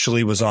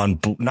actually was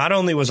not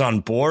only was on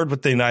board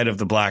with the Night of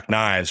the Black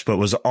Knives, but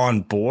was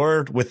on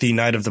board with the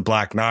Night of the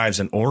Black Knives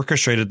and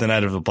orchestrated the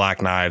Night of the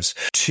Black Knives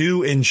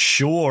to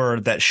ensure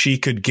that she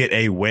could get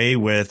away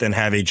with and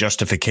have a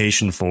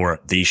justification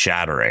for the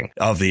shattering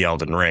of the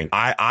Elden Ring.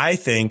 I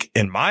think,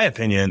 in my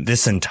opinion,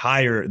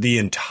 the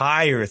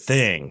entire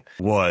thing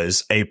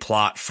was a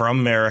plot from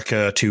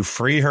America to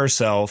free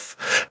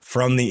herself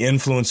from the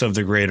influence of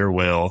the Greater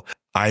Will.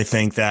 I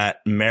think that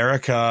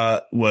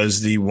America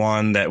was the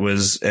one that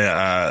was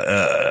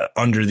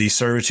under the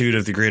servitude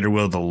of the Greater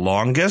Will the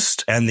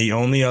longest, and the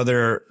only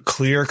other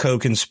clear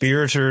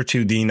co-conspirator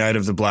to the Night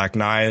of the Black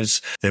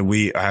Knives that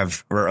we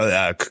have,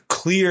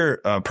 clear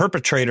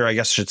perpetrator, I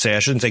guess I should say. I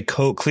shouldn't say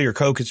clear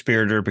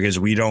co-conspirator, because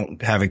we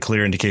don't have a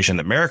clear indication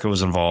that America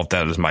was involved.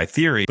 That is my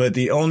theory. But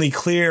the only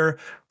clear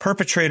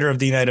perpetrator of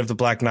the Night of the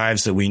Black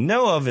Knives that we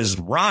know of is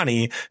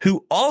Ranni,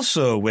 who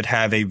also would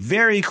have a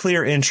very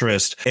clear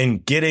interest in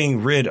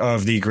getting rid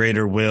of the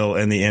Greater Will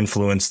and the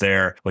influence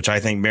there, which I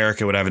think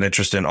America would have an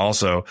interest in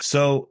also.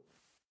 So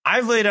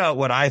I've laid out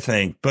what I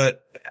think,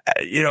 but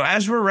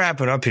as we're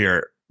wrapping up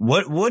here,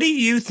 what do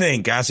you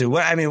think, Gasu?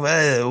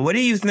 What do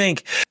you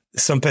think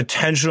some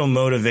potential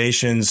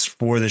motivations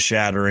for the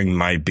shattering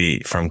might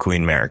be from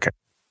Queen America?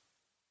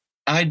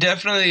 I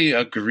definitely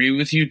agree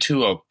with you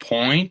to a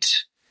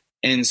point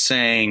in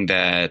saying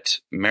that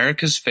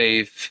America's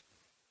faith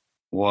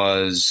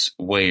was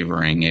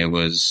wavering. It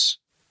was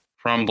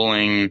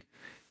crumbling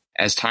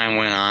as time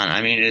went on.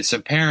 I mean, it's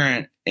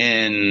apparent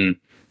in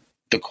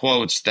the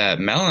quotes that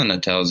Melina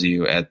tells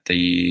you at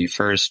the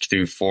 1st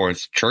through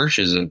 4th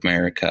churches of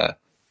America,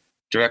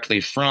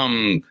 directly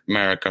from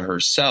America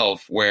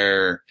herself,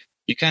 where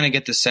you kind of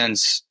get the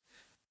sense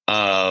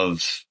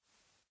of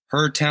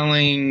her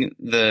telling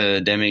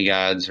the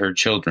demigods, her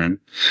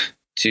children,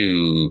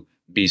 to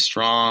be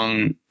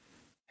strong,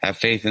 have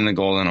faith in the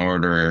Golden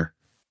Order.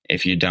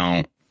 If you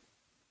don't,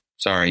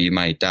 sorry, you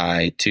might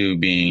die. To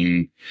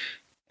being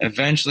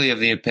eventually of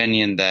the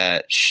opinion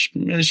that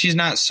she's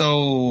not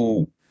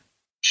so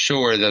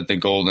sure that the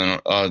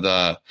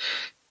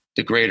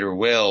Greater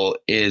Will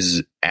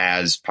is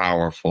as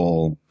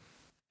powerful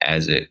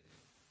as it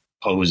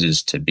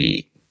poses to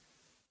be.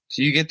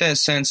 So you get that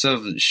sense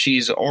of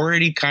she's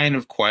already kind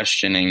of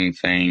questioning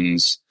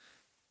things.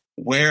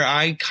 Where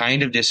I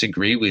kind of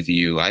disagree with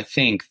you, I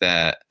think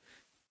that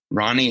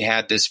Ranni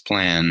had this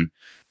plan,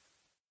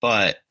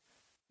 but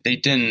they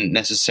didn't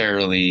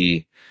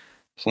necessarily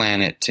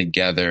plan it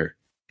together.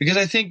 Because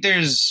I think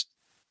there's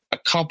a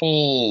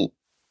couple,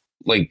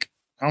 I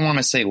don't want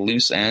to say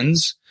loose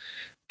ends,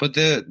 but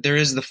there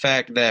is the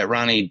fact that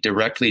Ranni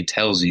directly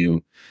tells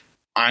you,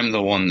 I'm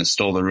the one that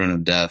stole the Rune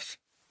of Death.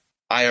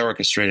 I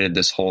orchestrated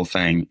this whole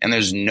thing, and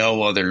there's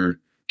no other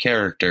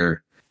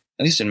character,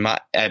 at least in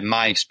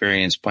my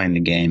experience playing the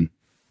game,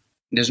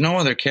 there's no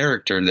other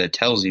character that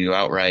tells you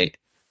outright,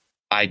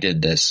 I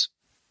did this.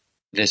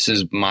 This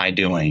is my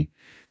doing.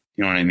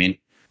 You know what I mean?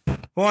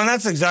 Well, and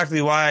that's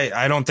exactly why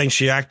I don't think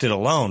she acted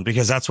alone,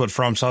 because that's what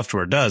From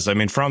Software does. I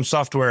mean, From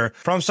Software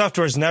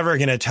is never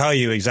going to tell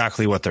you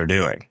exactly what they're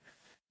doing.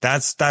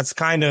 That's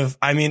kind of,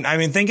 I mean,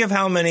 think of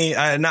how many,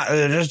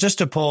 just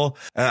to pull,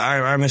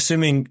 I'm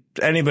assuming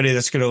anybody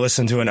that's going to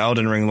listen to an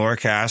Elden Ring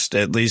lorecast,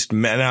 at least,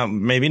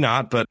 maybe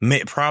not, but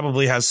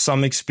probably has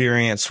some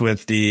experience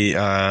with the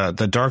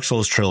Dark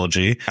Souls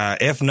trilogy.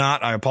 If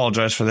not, I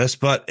apologize for this,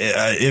 but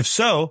if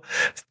so,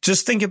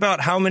 just think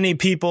about how many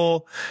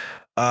people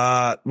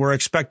were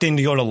expecting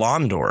to go to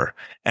Londor,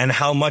 and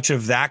how much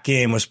of that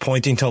game was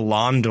pointing to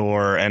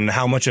Londor, and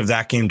how much of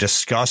that game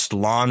discussed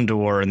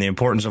Londor and the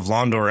importance of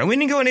Londor. And we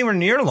didn't go anywhere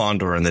near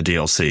Londor in the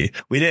DLC.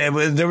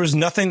 There was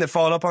nothing that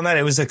followed up on that.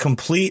 It was a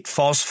complete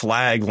false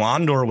flag.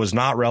 Londor was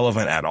not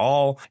relevant at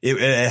all. It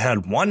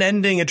had one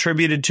ending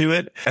attributed to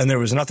it, and there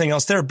was nothing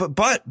else there.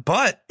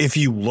 But if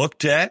you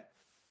looked at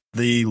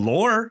the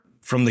lore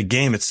from the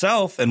game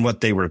itself and what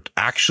they were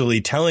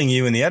actually telling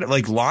you in the edit,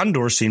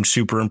 Londor seemed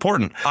super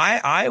important.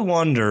 I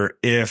wonder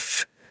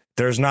if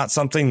there's not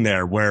something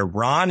there where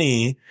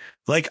Ranni,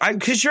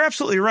 because you're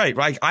absolutely right.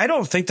 I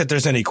don't think that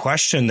there's any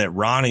question that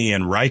Ranni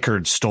and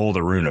Rykard stole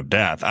the Rune of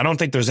Death. I don't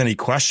think there's any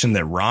question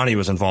that Ranni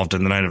was involved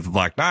in the Night of the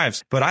Black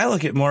Knives. But I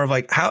look at more of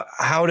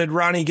how did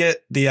Ranni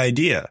get the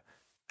idea?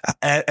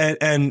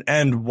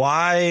 And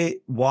why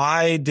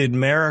did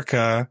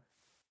Marika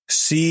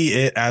see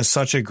it as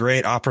such a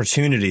great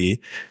opportunity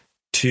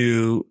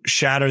to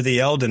shatter the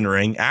Elden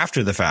Ring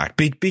after the fact?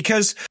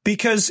 Because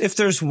if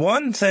there's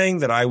one thing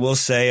that I will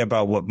say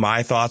about what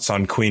my thoughts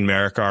on Queen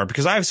Marika are,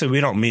 because obviously we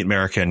don't meet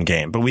Marika in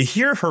game, but we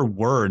hear her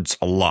words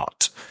a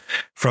lot.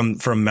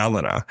 from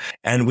Melina.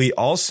 And we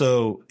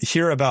also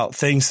hear about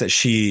things that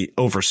she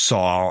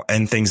oversaw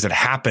and things that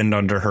happened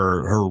under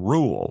her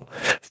rule,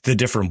 the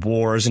different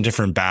wars and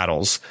different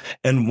battles.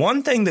 And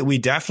one thing that we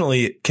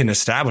definitely can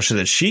establish is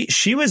that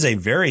she was a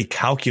very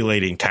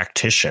calculating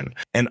tactician.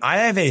 And I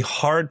have a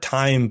hard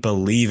time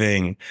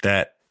believing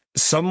that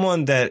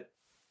someone that,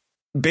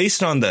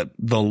 based on the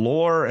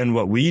lore and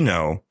what we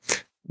know,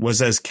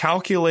 was as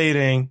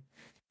calculating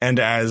and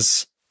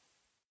as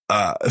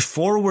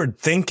forward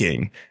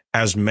thinking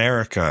as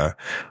Marika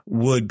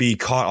would be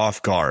caught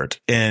off guard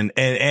and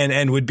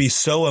would be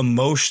so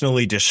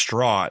emotionally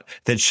distraught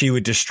that she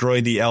would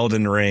destroy the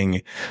Elden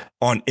Ring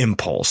on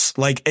impulse.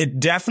 Like,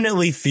 it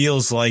definitely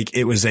feels like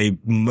it was a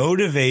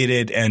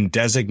motivated and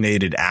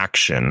designated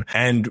action.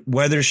 And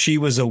whether she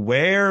was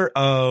aware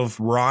of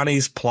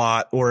Ronnie's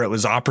plot or it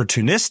was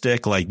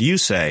opportunistic, like you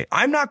say,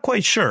 I'm not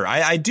quite sure.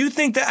 I do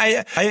think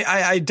that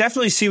I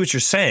definitely see what you're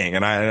saying.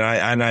 And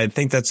I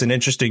think that's an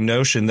interesting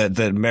notion that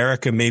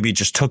Marika maybe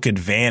just took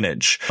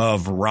advantage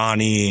of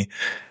Ronnie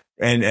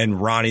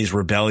and Ronnie's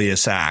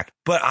rebellious act.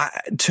 But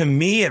to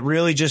me, it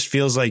really just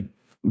feels like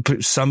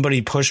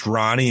somebody pushed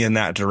Ronnie in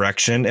that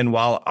direction. And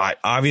while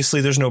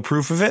obviously there's no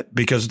proof of it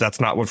because that's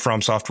not what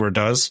From Software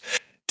does,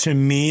 to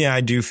me,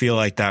 I do feel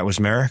like that was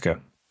Marika.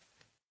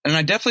 And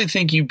I definitely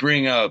think you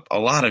bring up a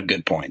lot of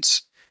good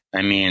points.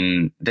 I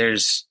mean,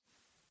 there's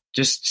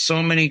just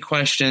so many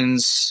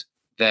questions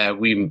that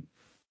we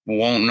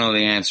won't know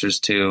the answers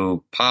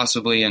to,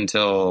 possibly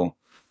until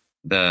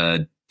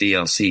the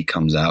DLC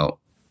comes out,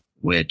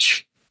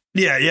 which...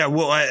 Yeah.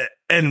 Well,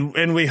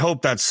 and we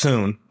hope that's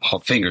soon. Oh,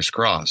 fingers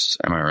crossed.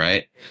 Am I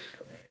right?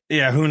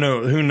 Yeah. Who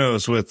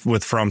knows with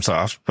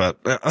FromSoft, but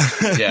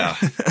yeah.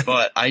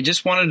 But I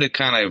just wanted to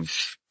kind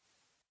of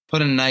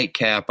put a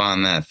nightcap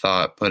on that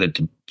thought, put it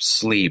to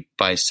sleep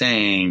by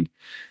saying,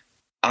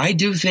 I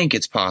do think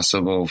it's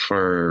possible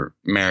for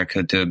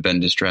Marika to have been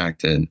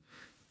distracted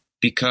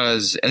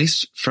because, at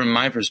least from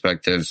my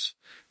perspective,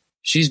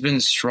 she's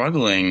been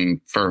struggling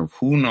for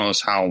who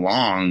knows how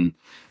long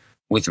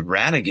with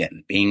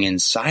Radigan being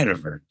inside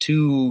of her,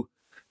 two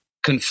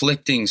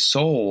conflicting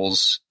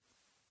souls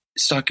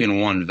stuck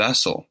in one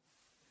vessel.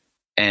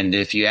 And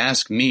if you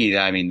ask me,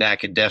 I mean,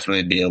 that could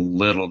definitely be a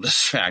little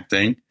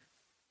distracting.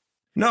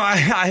 No,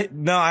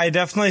 I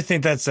definitely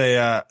think that's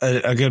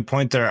a good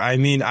point there. I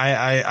mean,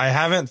 I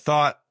haven't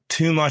thought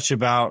too much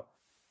about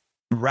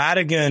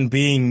Radigan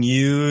being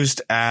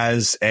used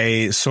as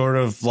a sort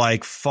of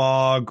like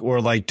fog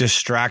or like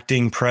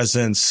distracting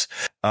presence,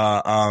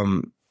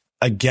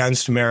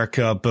 against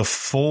Marika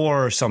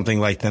before something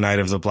like the Night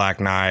of the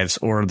Black Knives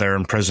or their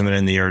imprisonment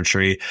in the Erd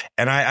Tree.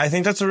 And I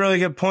think that's a really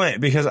good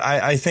point because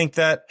I think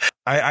that,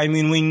 I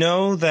mean, we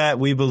know that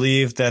we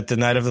believe that the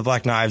Night of the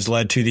Black Knives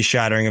led to the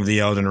shattering of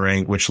the Elden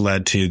Ring, which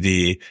led to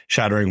the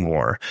Shattering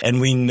War. And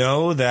we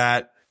know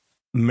that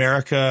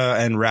Marika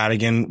and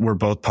Radigan were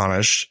both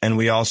punished. And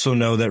we also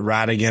know that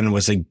Radigan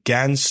was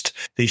against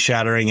the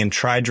Shattering and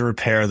tried to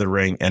repair the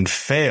ring and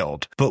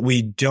failed. But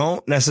we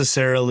don't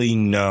necessarily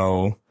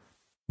know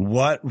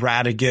what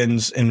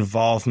Radigan's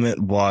involvement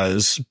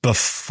was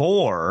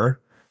before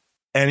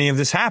any of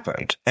this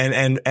happened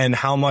and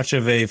how much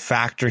of a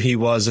factor he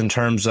was in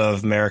terms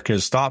of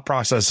Marika's thought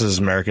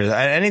processes, Marika's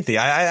anything.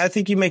 I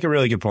think you make a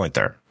really good point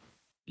there.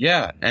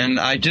 Yeah. And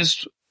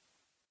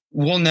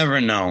we'll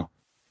never know,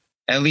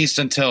 at least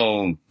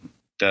until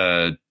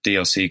the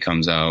DLC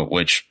comes out,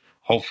 which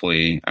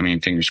hopefully, I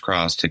mean, fingers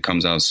crossed it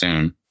comes out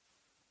soon.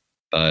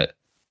 But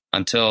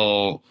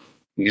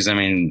because I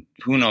mean,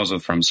 who knows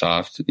with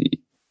FromSoft?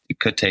 It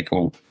could take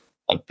a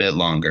bit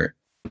longer,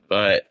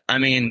 but I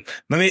mean,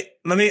 let me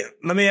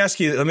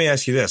ask you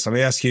this.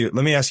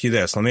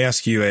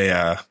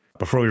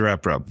 Before we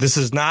wrap up, this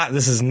is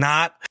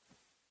not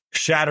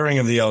Shattering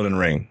of the Elden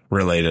Ring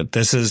related.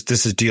 This is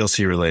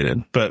DLC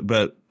related,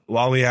 but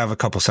while we have a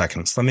couple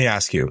seconds, let me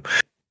ask you,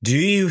 do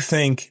you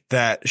think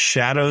that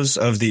Shadows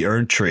of the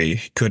Erd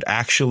Tree could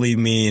actually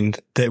mean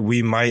that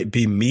we might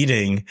be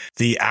meeting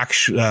the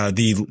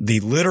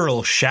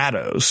literal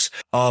shadows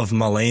of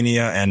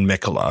Malenia and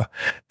Mikola?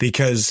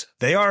 Because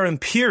they are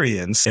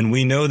Empyreans, and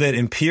we know that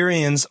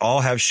Empyreans all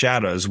have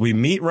shadows. We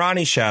meet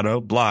Ronnie's shadow,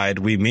 Blide.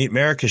 We meet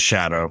Marika's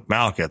shadow,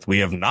 Malekith. We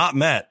have not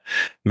met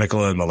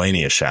Mikola and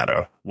Malenia's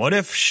shadow. What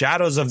if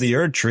Shadows of the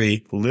Erd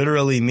Tree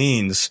literally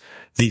means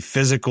the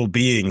physical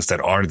beings that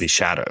are the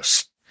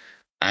shadows?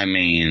 I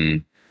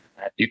mean,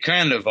 you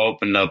kind of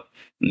opened up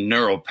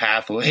neural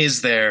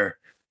pathways there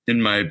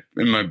in my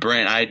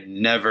brain. I'd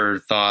never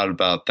thought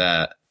about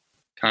that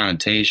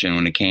connotation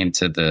when it came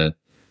to the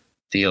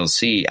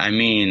DLC. I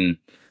mean,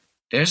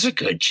 there's a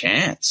good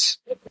chance.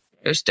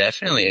 There's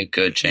definitely a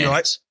good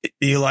chance.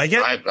 You like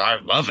it?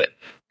 I love it.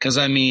 Because,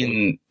 I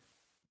mean,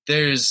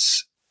 when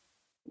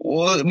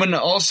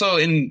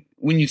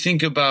you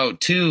think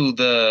about, too,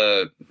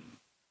 the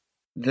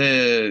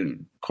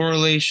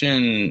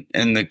correlation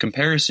and the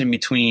comparison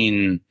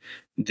between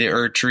the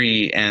Erd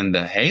Tree and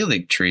the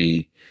Halig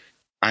Tree,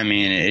 I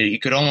mean, you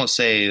could almost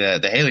say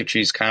that the Halig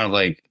Tree is kind of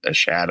like a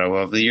shadow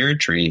of the Erd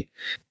Tree.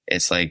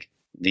 It's like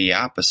the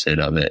opposite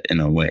of it in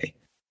a way.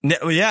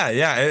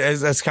 Yeah.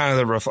 That's kind of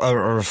a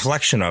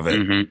reflection of it.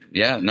 Mm-hmm.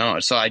 Yeah, no.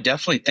 So I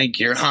definitely think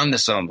you're onto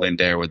something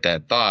there with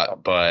that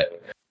thought.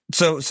 But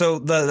so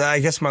I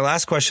guess my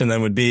last question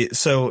then would be: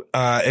 so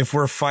if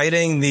we're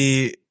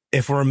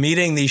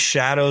meeting the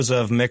shadows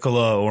of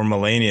Mikola or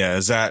Melania,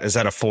 is that a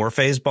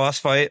 4-phase boss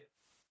fight?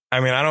 I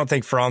mean, I don't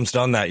think From's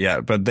done that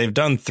yet, but they've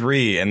done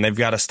 3 and they've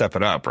got to step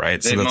it up,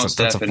 right? So that's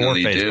a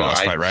 4-phase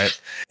boss fight,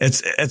 right?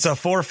 It's a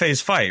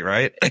 4-phase fight,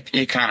 right?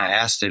 It kind of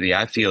has to be.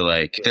 I feel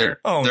like there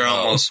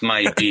almost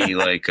might be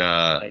like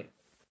a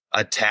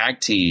tag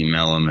team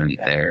element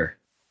there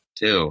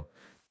too.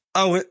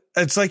 Oh,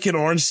 it's like an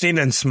Ornstein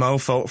and Smo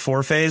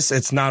 4-phase.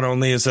 It's not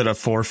only is it a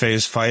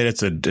 4-phase fight,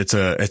 it's a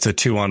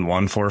 2-on-1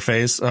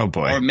 4-phase. Oh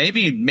boy. Or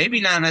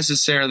maybe not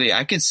necessarily.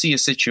 I could see a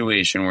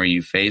situation where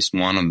you face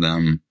one of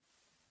them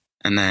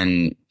and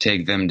then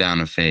take them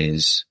down a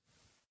phase.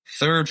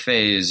 3rd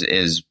phase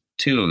is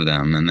 2 of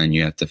them, and then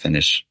you have to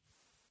finish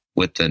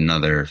with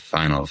another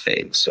final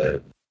phase.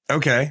 So.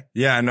 Okay.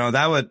 Yeah, no,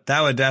 that would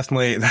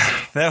definitely,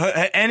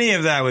 any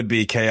of that would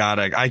be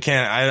chaotic. I'm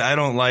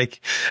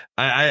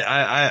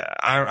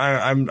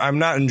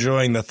not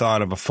enjoying the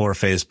thought of a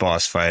 4-phase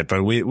boss fight,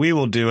 but we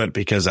will do it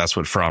because that's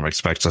what From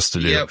expects us to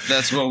do. Yep.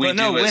 That's what we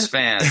do as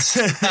fans.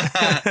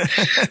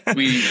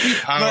 we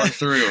power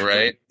through,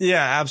 right?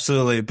 Yeah,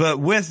 absolutely. But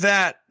with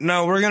that,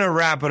 no, we're going to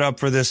wrap it up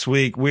for this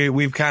week.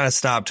 We've kind of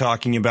stopped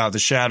talking about the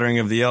Shattering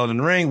of the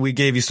Elden Ring. We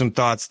gave you some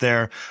thoughts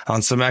there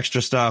on some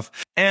extra stuff.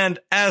 And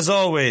as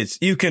always,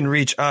 you can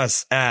reach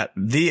us at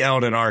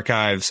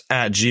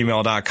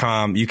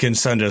theeldenarchives@gmail.com. You can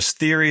send us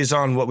theories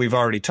on what we've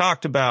already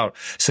talked about,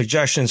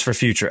 suggestions for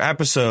future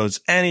episodes,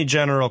 any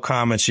general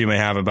comments you may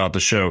have about the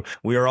show.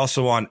 We are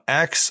also on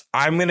X.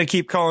 I'm going to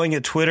keep calling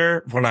it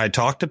Twitter when I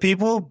talk to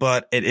people,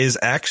 but it is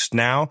X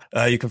now.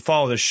 You can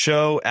follow the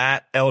show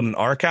at Elden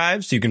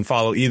Archives. You can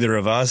follow either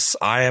of us.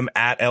 I am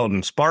at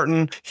Elden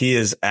Spartan. He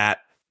is at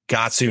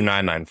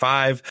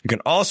Gatsu995. You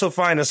can also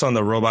find us on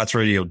the Robots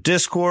Radio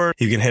Discord.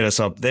 You can hit us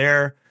up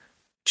there,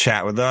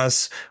 chat with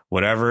us,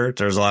 whatever.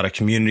 There's a lot of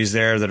communities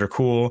there that are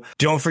cool.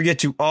 Don't forget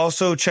to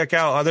also check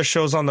out other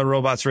shows on the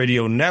Robots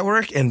Radio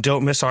Network, and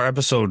don't miss our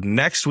episode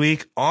next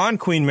week on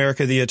Queen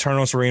America the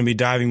Eternals. We're going to be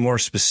diving more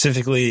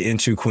specifically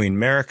into Queen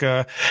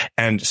America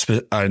and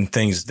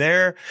things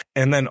there.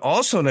 And then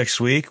also next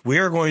week, we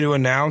are going to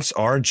announce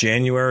our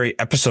January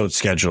episode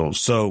schedule.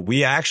 So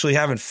we actually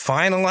haven't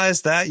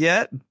finalized that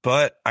yet,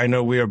 but I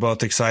know we are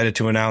both excited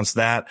to announce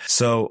that.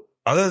 So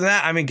other than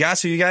that, I mean,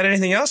 Gatsu, you got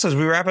anything else as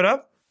we wrap it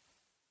up?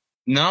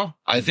 No,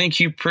 I think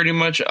you pretty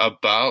much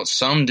about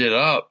summed it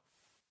up.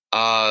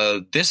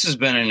 This has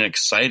been an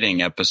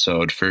exciting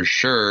episode for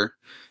sure.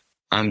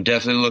 I'm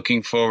definitely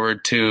looking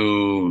forward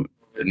to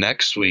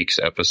next week's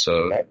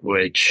episode,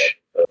 which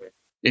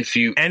if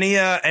you any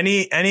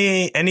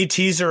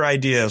teaser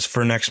ideas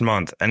for next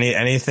month,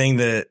 anything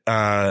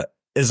that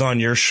is on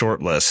your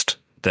short list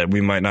that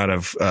we might not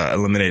have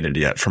eliminated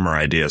yet from our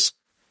ideas.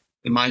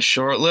 My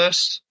short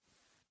list?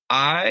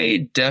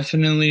 I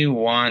definitely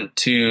want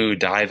to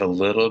dive a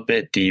little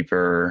bit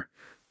deeper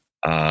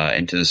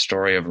into the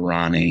story of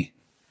Ronnie.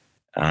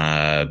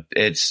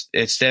 It's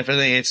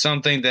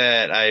something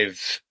that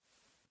I've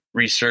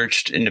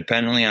researched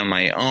independently on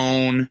my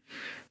own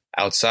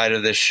outside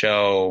of this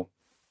show.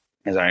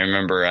 As I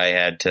remember,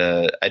 I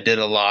did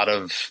a lot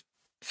of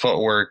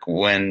footwork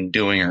when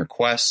doing her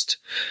quest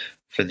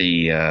for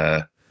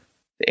the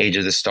Age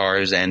of the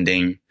Stars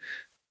ending.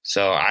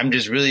 So I'm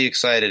just really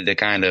excited to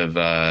kind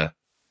of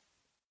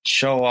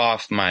show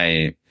off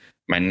my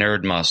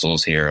nerd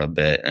muscles here a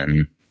bit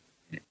and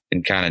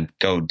kind of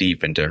go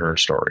deep into her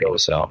story.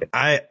 So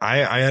I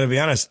gotta be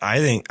honest.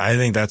 I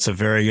think that's a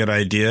very good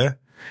idea.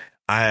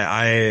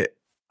 I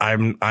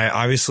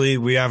obviously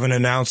we haven't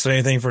announced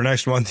anything for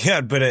next month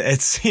yet, but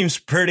it seems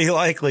pretty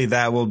likely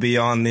that will be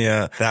on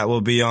the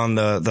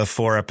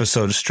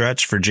 4-episode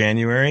stretch for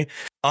January.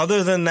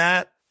 Other than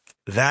that,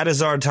 that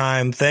is our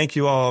time. Thank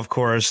you all, of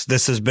course.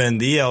 This has been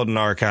the Elden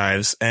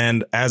Archives,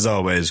 and as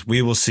always,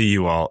 we will see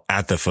you all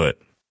at the foot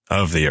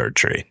of the Erd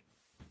Tree.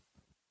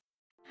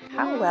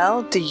 How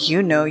well do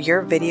you know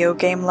your video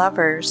game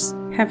lovers?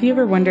 Have you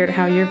ever wondered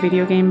how your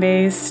video game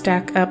bays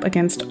stack up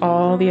against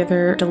all the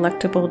other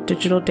delectable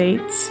digital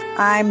dates?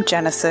 I'm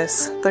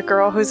Genesis, the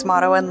girl whose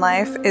motto in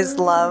life is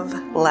love,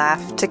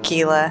 laugh,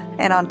 tequila.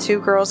 And on Two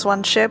Girls,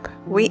 One Ship,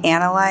 we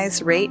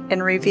analyze, rate,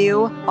 and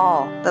review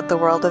all that the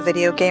world of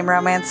video game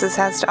romances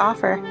has to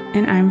offer.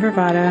 And I'm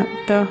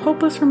Vervada, the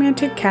hopeless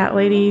romantic cat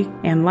lady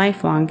and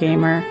lifelong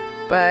gamer.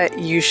 But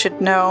you should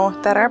know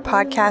that our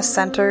podcast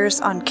centers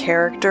on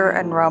character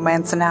and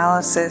romance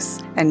analysis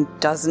and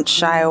doesn't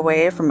shy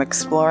away from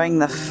exploring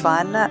the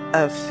fun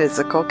of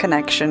physical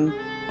connection.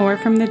 Or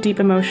from the deep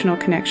emotional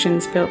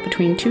connections built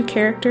between two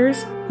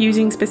characters,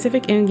 using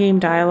specific in-game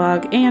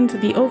dialogue and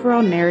the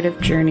overall narrative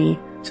journey.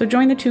 So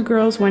join the Two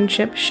Girls, One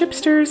Ship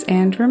shipsters,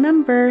 and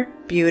remember,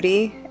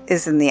 beauty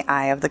is in the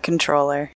eye of the controller.